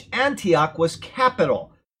of which Antioch was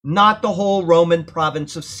capital, not the whole Roman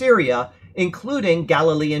province of Syria, including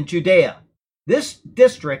Galilee and Judea. This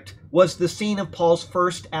district was the scene of Paul's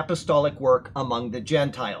first apostolic work among the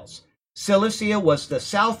Gentiles. Cilicia was the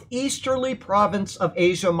southeasterly province of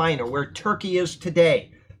Asia Minor, where Turkey is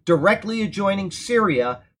today, directly adjoining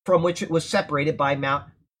Syria, from which it was separated by Mount,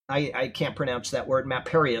 I can't pronounce that word,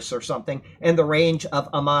 Maparius or something, and the range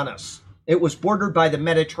of Amanus. It was bordered by the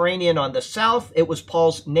Mediterranean on the south. It was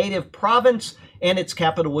Paul's native province, and its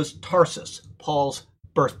capital was Tarsus, Paul's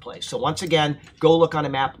birthplace. So once again, go look on a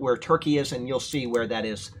map where Turkey is, and you'll see where that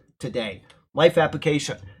is today. Life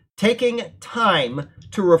application. Taking time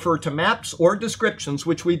to refer to maps or descriptions,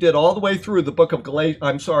 which we did all the way through the book of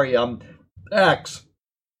Acts.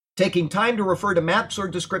 Taking time to refer to maps or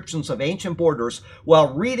descriptions of ancient borders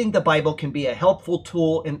while reading the Bible can be a helpful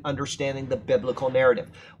tool in understanding the biblical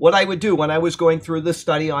narrative. What I would do when I was going through the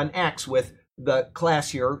study on Acts with the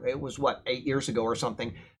class here, it was 8 years ago or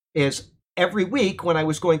something, is every week when I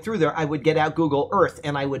was going through there, I would get out Google Earth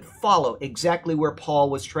and I would follow exactly where Paul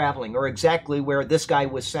was traveling or exactly where this guy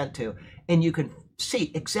was sent to. And you can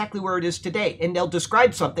see exactly where it is today. And they'll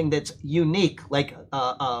describe something that's unique, like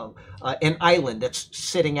an island that's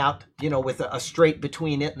sitting out, with a strait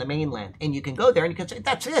between it and the mainland. And you can go there and you can say,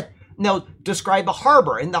 that's it. And they'll describe a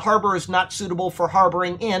harbor, and the harbor is not suitable for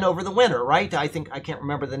harboring in over the winter, right? I can't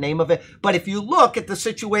remember the name of it. But if you look at the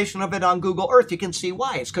situation of it on Google Earth, you can see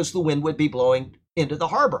why. It's because the wind would be blowing into the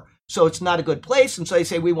harbor. So it's not a good place. And so they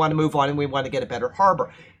say, we want to move on and we want to get a better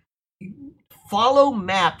harbor. Follow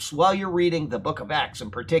maps while you're reading the book of Acts in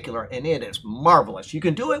particular, and it is marvelous. You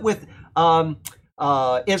can do it with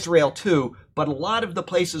Israel too, but a lot of the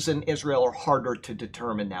places in Israel are harder to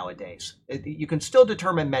determine nowadays. You can still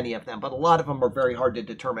determine many of them, but a lot of them are very hard to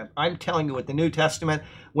determine. I'm telling you, with the New Testament,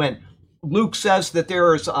 when Luke says that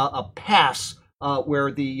there is a pass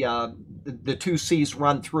where the two seas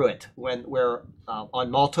run through it, where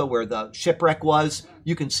on Malta, where the shipwreck was,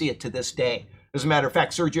 you can see it to this day. As a matter of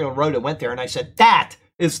fact, Sergio and Rhoda went there, and I said, that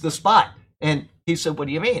is the spot. And he said, what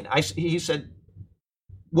do you mean? He said,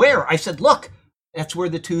 where? I said, look, that's where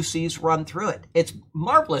the two seas run through it. It's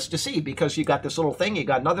marvelous to see because you got this little thing, you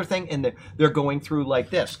got another thing, and they're going through like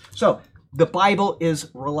this. So the Bible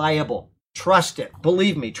is reliable. Trust it.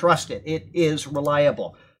 Believe me, trust it. It is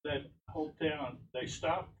reliable. That whole town, they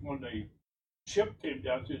stopped when the ship came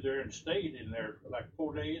down through there and stayed in there for like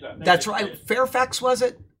 4 days. I think That's right. Fairfax, was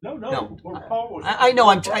it? No. No. Where Paul was. I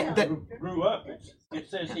know. Grew up. It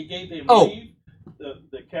says he gave him Oh. leave.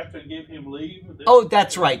 The captain gave him leave. Oh,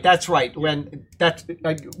 that's right. That's right. When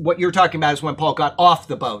what you're talking about is when Paul got off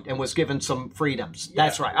the boat and was given some freedoms.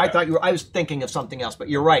 That's right. I was thinking of something else, but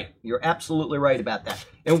you're right. You're absolutely right about that.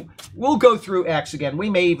 And we'll go through Acts again. We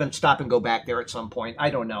may even stop and go back there at some point. I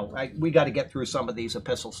don't know. We got to get through some of these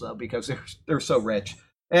epistles though because they're so rich.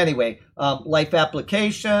 Anyway, life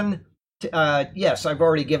application. Yes, I've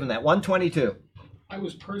already given that. 122. I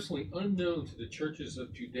was personally unknown to the churches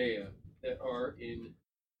of Judea that are in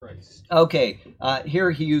Christ. Okay,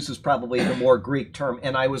 here he uses probably the more Greek term,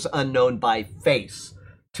 and I was unknown by face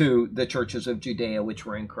to the churches of Judea which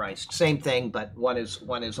were in Christ. Same thing, but one is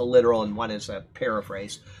a literal and one is a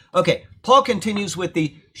paraphrase. Okay, Paul continues with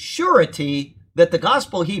the surety that the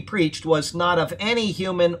gospel he preached was not of any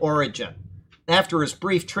human origin. After his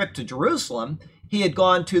brief trip to Jerusalem, he had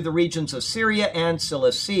gone to the regions of Syria and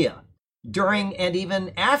Cilicia. During and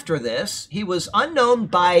even after this, he was unknown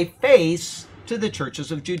by face to the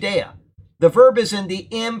churches of Judea. The verb is in the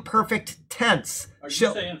imperfect tense. Are you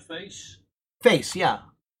saying face? Face, yeah.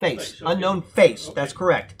 Face. Okay. Unknown face. Okay. That's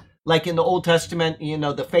correct. Like in the Old Testament,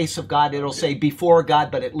 the face of God, it'll say before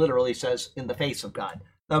God, but it literally says in the face of God.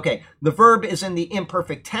 Okay. The verb is in the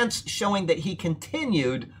imperfect tense, showing that he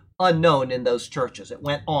continued unknown in those churches. It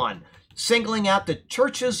went on. Singling out the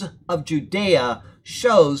churches of Judea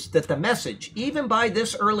shows that the message, even by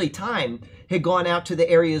this early time, had gone out to the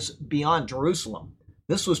areas beyond Jerusalem.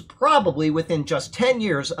 This was probably within just 10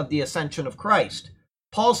 years of the ascension of Christ.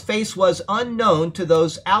 Paul's face was unknown to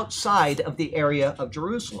those outside of the area of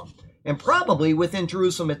Jerusalem, and probably within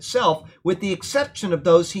Jerusalem itself, with the exception of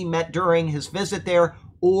those he met during his visit there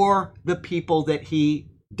or the people that he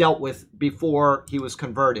dealt with before he was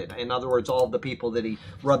converted. In other words, all the people that he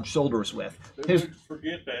rubbed shoulders with. They wouldn't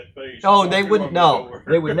forget that face. Oh, they wouldn't know.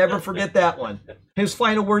 They would never forget that one. His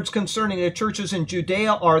final words concerning the churches in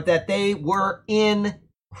Judea are that they were in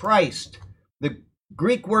Christ. The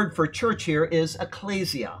Greek word for church here is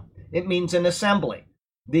ecclesia. It means an assembly.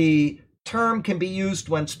 The term can be used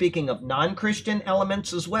when speaking of non-Christian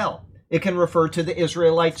elements as well. It can refer to the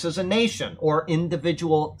Israelites as a nation or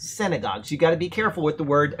individual synagogues. You got to be careful with the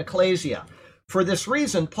word ecclesia. For this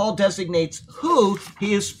reason, Paul designates who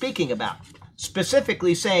he is speaking about,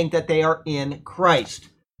 specifically saying that they are in Christ.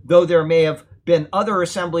 Though there may have been other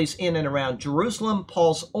assemblies in and around Jerusalem.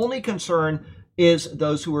 Paul's only concern is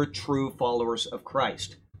those who are true followers of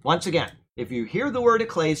Christ. Once again, if you hear the word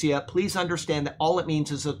ecclesia, please understand that all it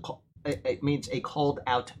means is it means a called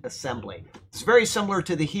out assembly. It's very similar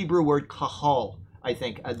to the Hebrew word kahal, I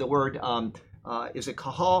think. The word, is it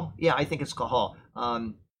kahal? Yeah, I think it's kahal.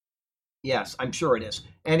 Yes, I'm sure it is.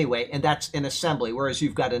 Anyway, and that's an assembly, whereas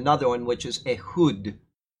you've got another one, which is ehud,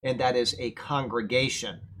 and that is a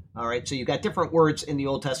congregation. All right, so you've got different words in the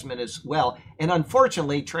Old Testament as well. And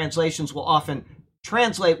unfortunately, translations will often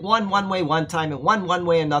translate one way one time and one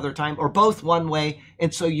way another time, or both one way,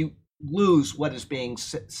 and so you lose what is being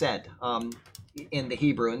said in the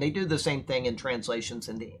Hebrew. And they do the same thing in translations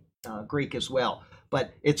in the Greek as well.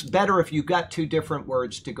 But it's better if you've got two different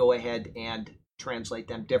words to go ahead and translate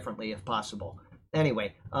them differently if possible.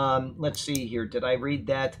 Anyway, let's see here. Did I read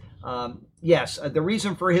that? Yes, the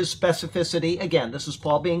reason for his specificity, again, this is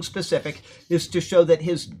Paul being specific, is to show that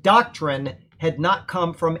his doctrine had not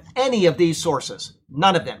come from any of these sources.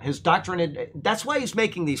 None of them. His doctrine, that's why he's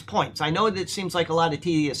making these points. I know that it seems like a lot of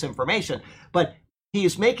tedious information, but he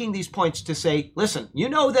is making these points to say, listen, you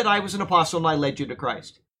know that I was an apostle and I led you to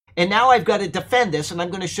Christ. And now I've got to defend this, and I'm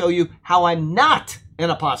going to show you how I'm not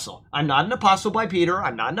an apostle. I'm not an apostle by Peter.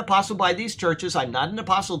 I'm not an apostle by these churches. I'm not an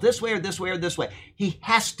apostle this way or this way or this way. He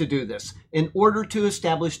has to do this in order to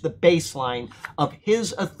establish the baseline of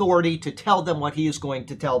his authority to tell them what he is going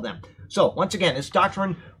to tell them. So, once again, his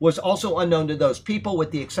doctrine was also unknown to those people,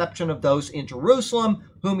 with the exception of those in Jerusalem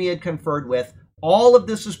whom he had conferred with. All of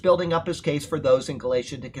this is building up his case for those in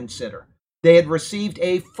Galatia to consider. They had received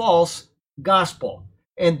a false gospel,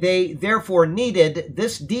 and they therefore needed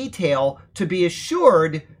this detail to be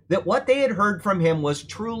assured that what they had heard from him was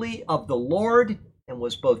truly of the Lord and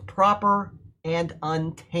was both proper and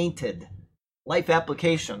untainted. Life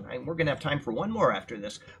application, and we're going to have time for one more after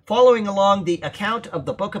this. Following along the account of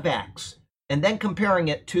the book of Acts and then comparing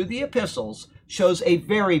it to the epistles shows a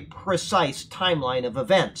very precise timeline of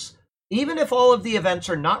events. Even if all of the events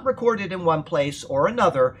are not recorded in one place or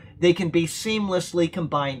another, they can be seamlessly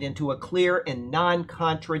combined into a clear and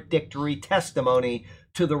non-contradictory testimony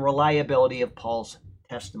to the reliability of Paul's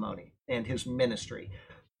testimony and his ministry.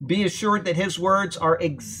 Be assured that his words are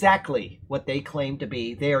exactly what they claim to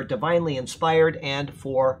be. They are divinely inspired and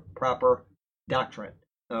for proper doctrine,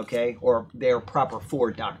 okay? Or they are proper for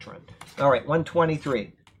doctrine. All right,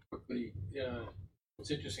 123. Quickly,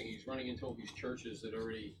 it's interesting. He's running into all these churches that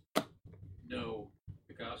already know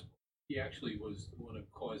the gospel. He actually was the one who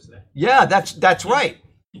caused that. Yeah, that's right.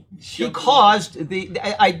 He caused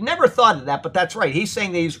I'd never thought of that, but that's right. He's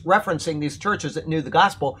saying that he's referencing these churches that knew the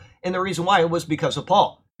gospel, and the reason why was because of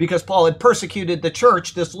Paul. Because Paul had persecuted the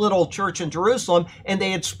church, this little church in Jerusalem, and they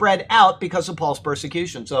had spread out because of Paul's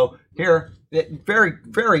persecution. So here, very,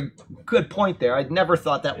 very good point there. I'd never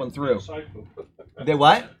thought that one through. Insightful. They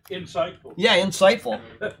what? Insightful. Yeah, insightful.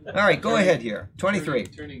 All right, go ahead here. 23.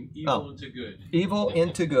 Turning evil into good. Evil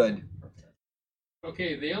into good.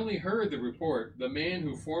 Okay, they only heard the report. The man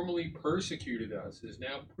who formerly persecuted us is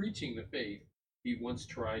now preaching the faith he once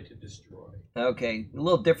tried to destroy. Okay, a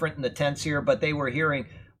little different in the tense here, but they were hearing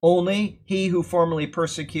only he who formerly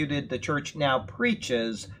persecuted the church now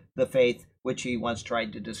preaches the faith which he once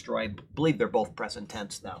tried to destroy. I believe they're both present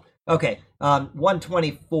tense now. Okay,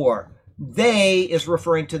 124. They is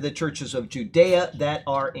referring to the churches of Judea that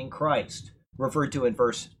are in Christ, referred to in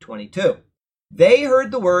verse 22. They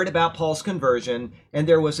heard the word about Paul's conversion, and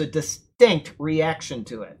there was a distinct reaction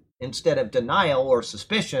to it. Instead of denial or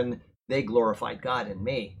suspicion, they glorified God in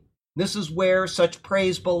me. This is where such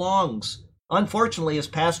praise belongs. Unfortunately, as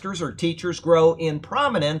pastors or teachers grow in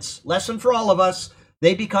prominence, lesson for all of us,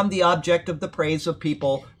 they become the object of the praise of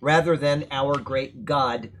people rather than our great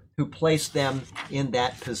God who placed them in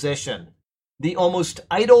that position. The almost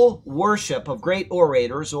idol worship of great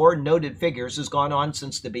orators or noted figures has gone on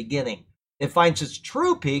since the beginning. It finds its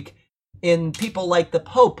true peak in people like the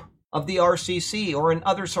Pope of the RCC or in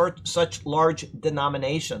other such large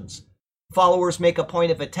denominations. Followers make a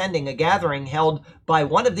point of attending a gathering held by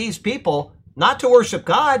one of these people, not to worship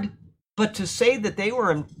God, but to say that they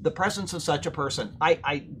were in the presence of such a person.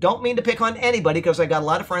 I don't mean to pick on anybody because I got a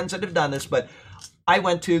lot of friends that have done this, but I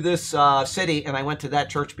went to this city and I went to that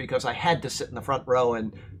church because I had to sit in the front row.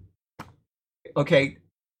 And okay,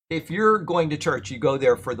 if you're going to church, you go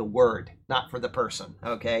there for the word, not for the person,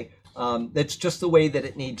 okay? That's just the way that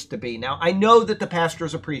it needs to be. Now, I know that the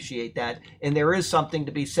pastors appreciate that, and there is something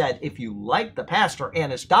to be said. If you like the pastor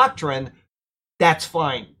and his doctrine, that's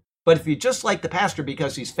fine. But if you just like the pastor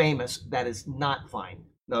because he's famous, that is not fine,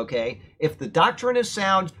 okay? If the doctrine is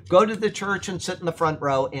sound, go to the church and sit in the front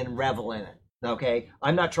row and revel in it, Okay,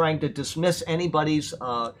 I'm not trying to dismiss anybody's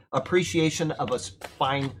appreciation of a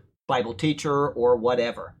fine Bible teacher or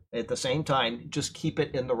whatever. At the same time, just keep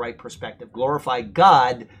it in the right perspective. Glorify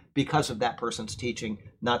God because of that person's teaching,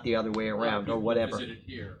 not the other way around or whatever. Visited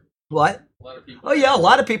here. What? A lot of people. Oh yeah, a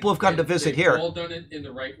lot of people have come to visit they've here. all done it in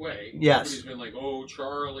the right way. Yes. Nobody's been like, oh,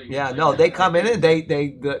 Charlie. Yeah, Like no, that. they come in and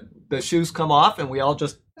the shoes come off and we all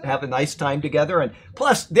just have a nice time together. And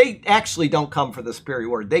plus, they actually don't come for the superior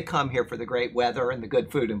word. They come here for the great weather and the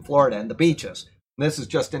good food in Florida and the beaches. This is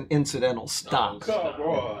just an incidental stop. Come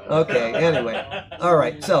on. Okay, anyway. All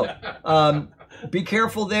right, so be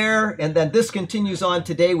careful there. And then this continues on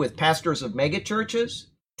today with pastors of megachurches,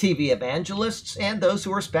 TV evangelists, and those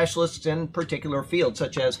who are specialists in particular fields,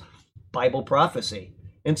 such as Bible prophecy.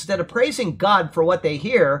 Instead of praising God for what they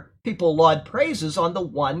hear, people laud praises on the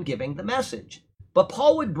one giving the message. But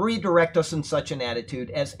Paul would redirect us in such an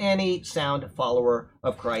attitude as any sound follower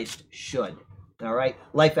of Christ should. All right,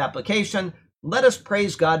 life application. Let us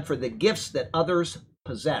praise God for the gifts that others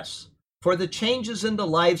possess, for the changes in the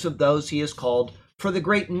lives of those he has called, for the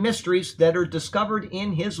great mysteries that are discovered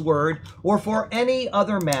in his word, or for any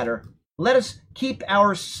other matter. Let us keep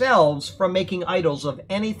ourselves from making idols of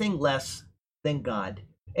anything less than God,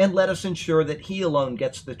 and let us ensure that he alone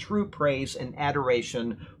gets the true praise and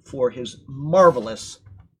adoration for his marvelous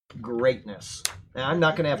greatness. Now, I'm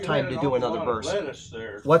not going to have time to do another verse. Lettuce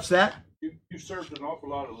there. What's that? You served an awful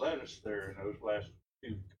lot of lettuce there in those last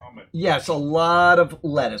few comments. Yes, a lot of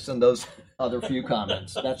lettuce in those other few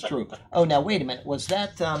comments. That's true. Oh, now wait a minute. Was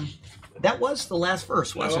that that was the last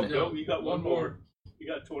verse, wasn't it? No, you got one more. You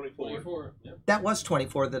got 24. 24. Yep. That was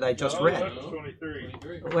 24 that I just No, read. That's 23.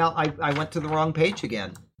 23. Well, I went to the wrong page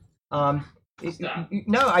again. Stop.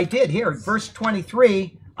 No, I did. Here, verse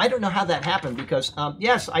 23. I don't know how that happened because,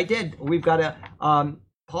 yes, I did. We've got a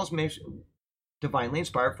Paul's divinely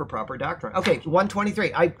inspired for proper doctrine. Okay,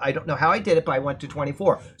 123. I don't know how I did it, but I went to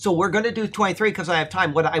 24. So we're going to do 23 because I have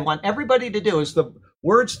time. What I want everybody to do is the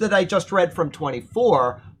words that I just read from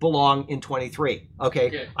 24 belong in 23.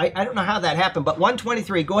 Okay. I don't know how that happened, but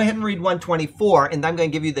 123, go ahead and read 124, and I'm going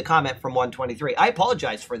to give you the comment from 123. I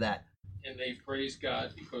apologize for that. And they praise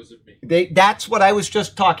God because of me. That's what I was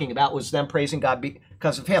just talking about, was them praising God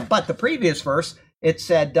because of him. But the previous verse, it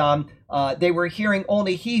said they were hearing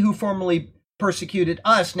only he who formerly persecuted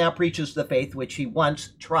us now preaches the faith which he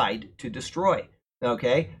once tried to destroy.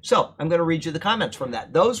 Okay, so I'm going to read you the comments from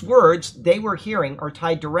that. Those words they were hearing are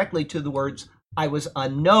tied directly to the words I was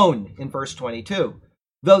unknown in verse 22.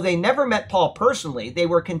 Though they never met Paul personally, they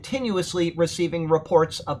were continuously receiving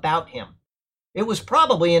reports about him. It was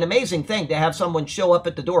probably an amazing thing to have someone show up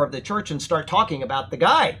at the door of the church and start talking about the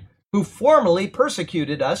guy who formerly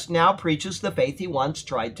persecuted us now preaches the faith he once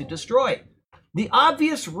tried to destroy. The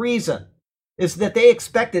obvious reason is that they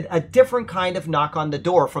expected a different kind of knock on the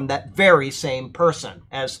door from that very same person.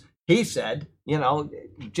 As he said,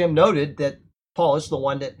 Jim noted that Paul is the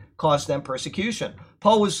one that caused them persecution.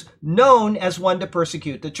 Paul was known as one to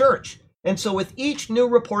persecute the church. And so with each new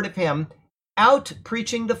report of him out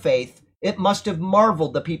preaching the faith, it must have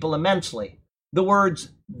marveled the people immensely. The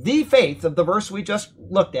words, the faith of the verse we just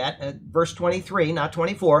looked at verse 23, not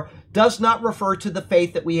 24, does not refer to the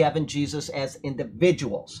faith that we have in Jesus as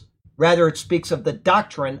individuals. Rather, it speaks of the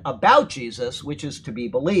doctrine about Jesus, which is to be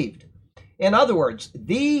believed. In other words,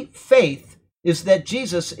 the faith is that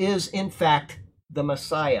Jesus is, in fact, the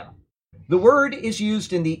Messiah. The word is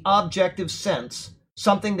used in the objective sense,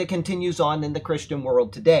 something that continues on in the Christian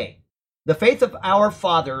world today. The faith of our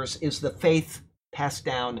fathers is the faith passed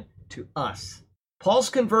down to us. Paul's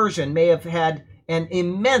conversion may have had an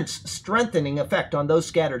immense strengthening effect on those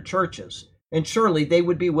scattered churches. And surely they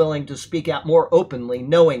would be willing to speak out more openly,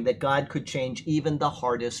 knowing that God could change even the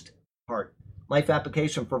hardest heart. Life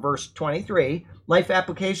application for verse 23. Life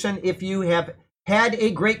application, if you have had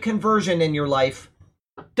a great conversion in your life,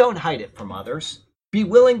 don't hide it from others. Be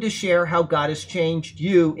willing to share how God has changed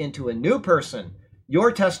you into a new person.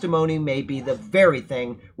 Your testimony may be the very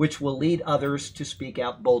thing which will lead others to speak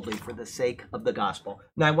out boldly for the sake of the gospel.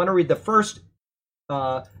 Now, I want to read the first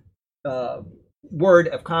word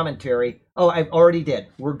of commentary. Oh, I already did.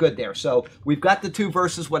 We're good there. So we've got the two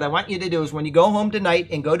verses. What I want you to do is when you go home tonight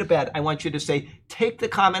and go to bed, I want you to say, take the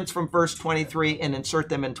comments from verse 23 and insert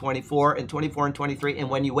them in 24 and 24 and 23. And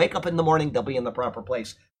when you wake up in the morning, they'll be in the proper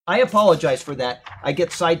place. I apologize for that. I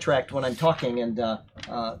get sidetracked when I'm talking and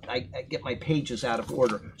I get my pages out of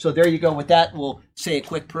order. So there you go. With that, we'll say a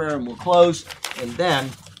quick prayer and we'll close. And then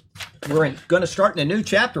we're going to start in a new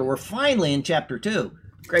chapter. We're finally in chapter 2.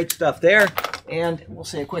 Great stuff there. And we'll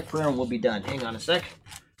say a quick prayer and we'll be done. Hang on a sec.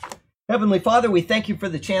 Heavenly Father, we thank you for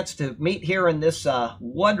the chance to meet here in this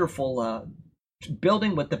wonderful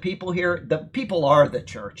building with the people here. The people are the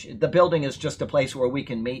church. The building is just a place where we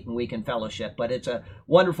can meet and we can fellowship, but it's a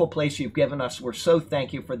wonderful place you've given us. We're so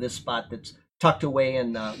thankful for this spot that's tucked away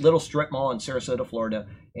in Little Strip Mall in Sarasota, Florida,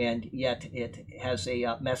 and yet it has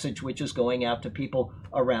a message which is going out to people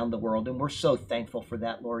around the world, and we're so thankful for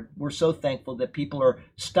that, Lord. We're so thankful that people are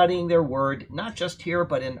studying their word, not just here,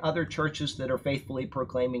 but in other churches that are faithfully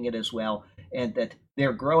proclaiming it as well, and that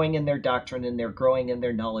they're growing in their doctrine and they're growing in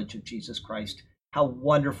their knowledge of Jesus Christ. How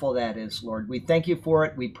wonderful that is, Lord. We thank you for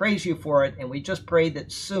it. We praise you for it, and we just pray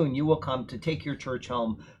that soon you will come to take your church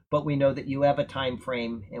home, but we know that you have a time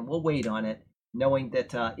frame, and we'll wait on it, knowing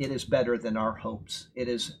that it is better than our hopes. It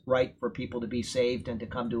is right for people to be saved and to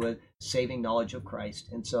come to a saving knowledge of Christ.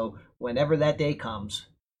 And so whenever that day comes,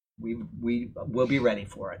 we will be ready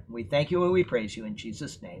for it. We thank you and we praise you in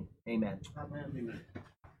Jesus' name. Amen. Amen.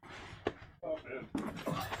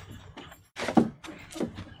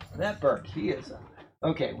 That Burke, he is.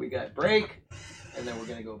 Okay, we got break, and then we're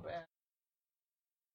going to go back.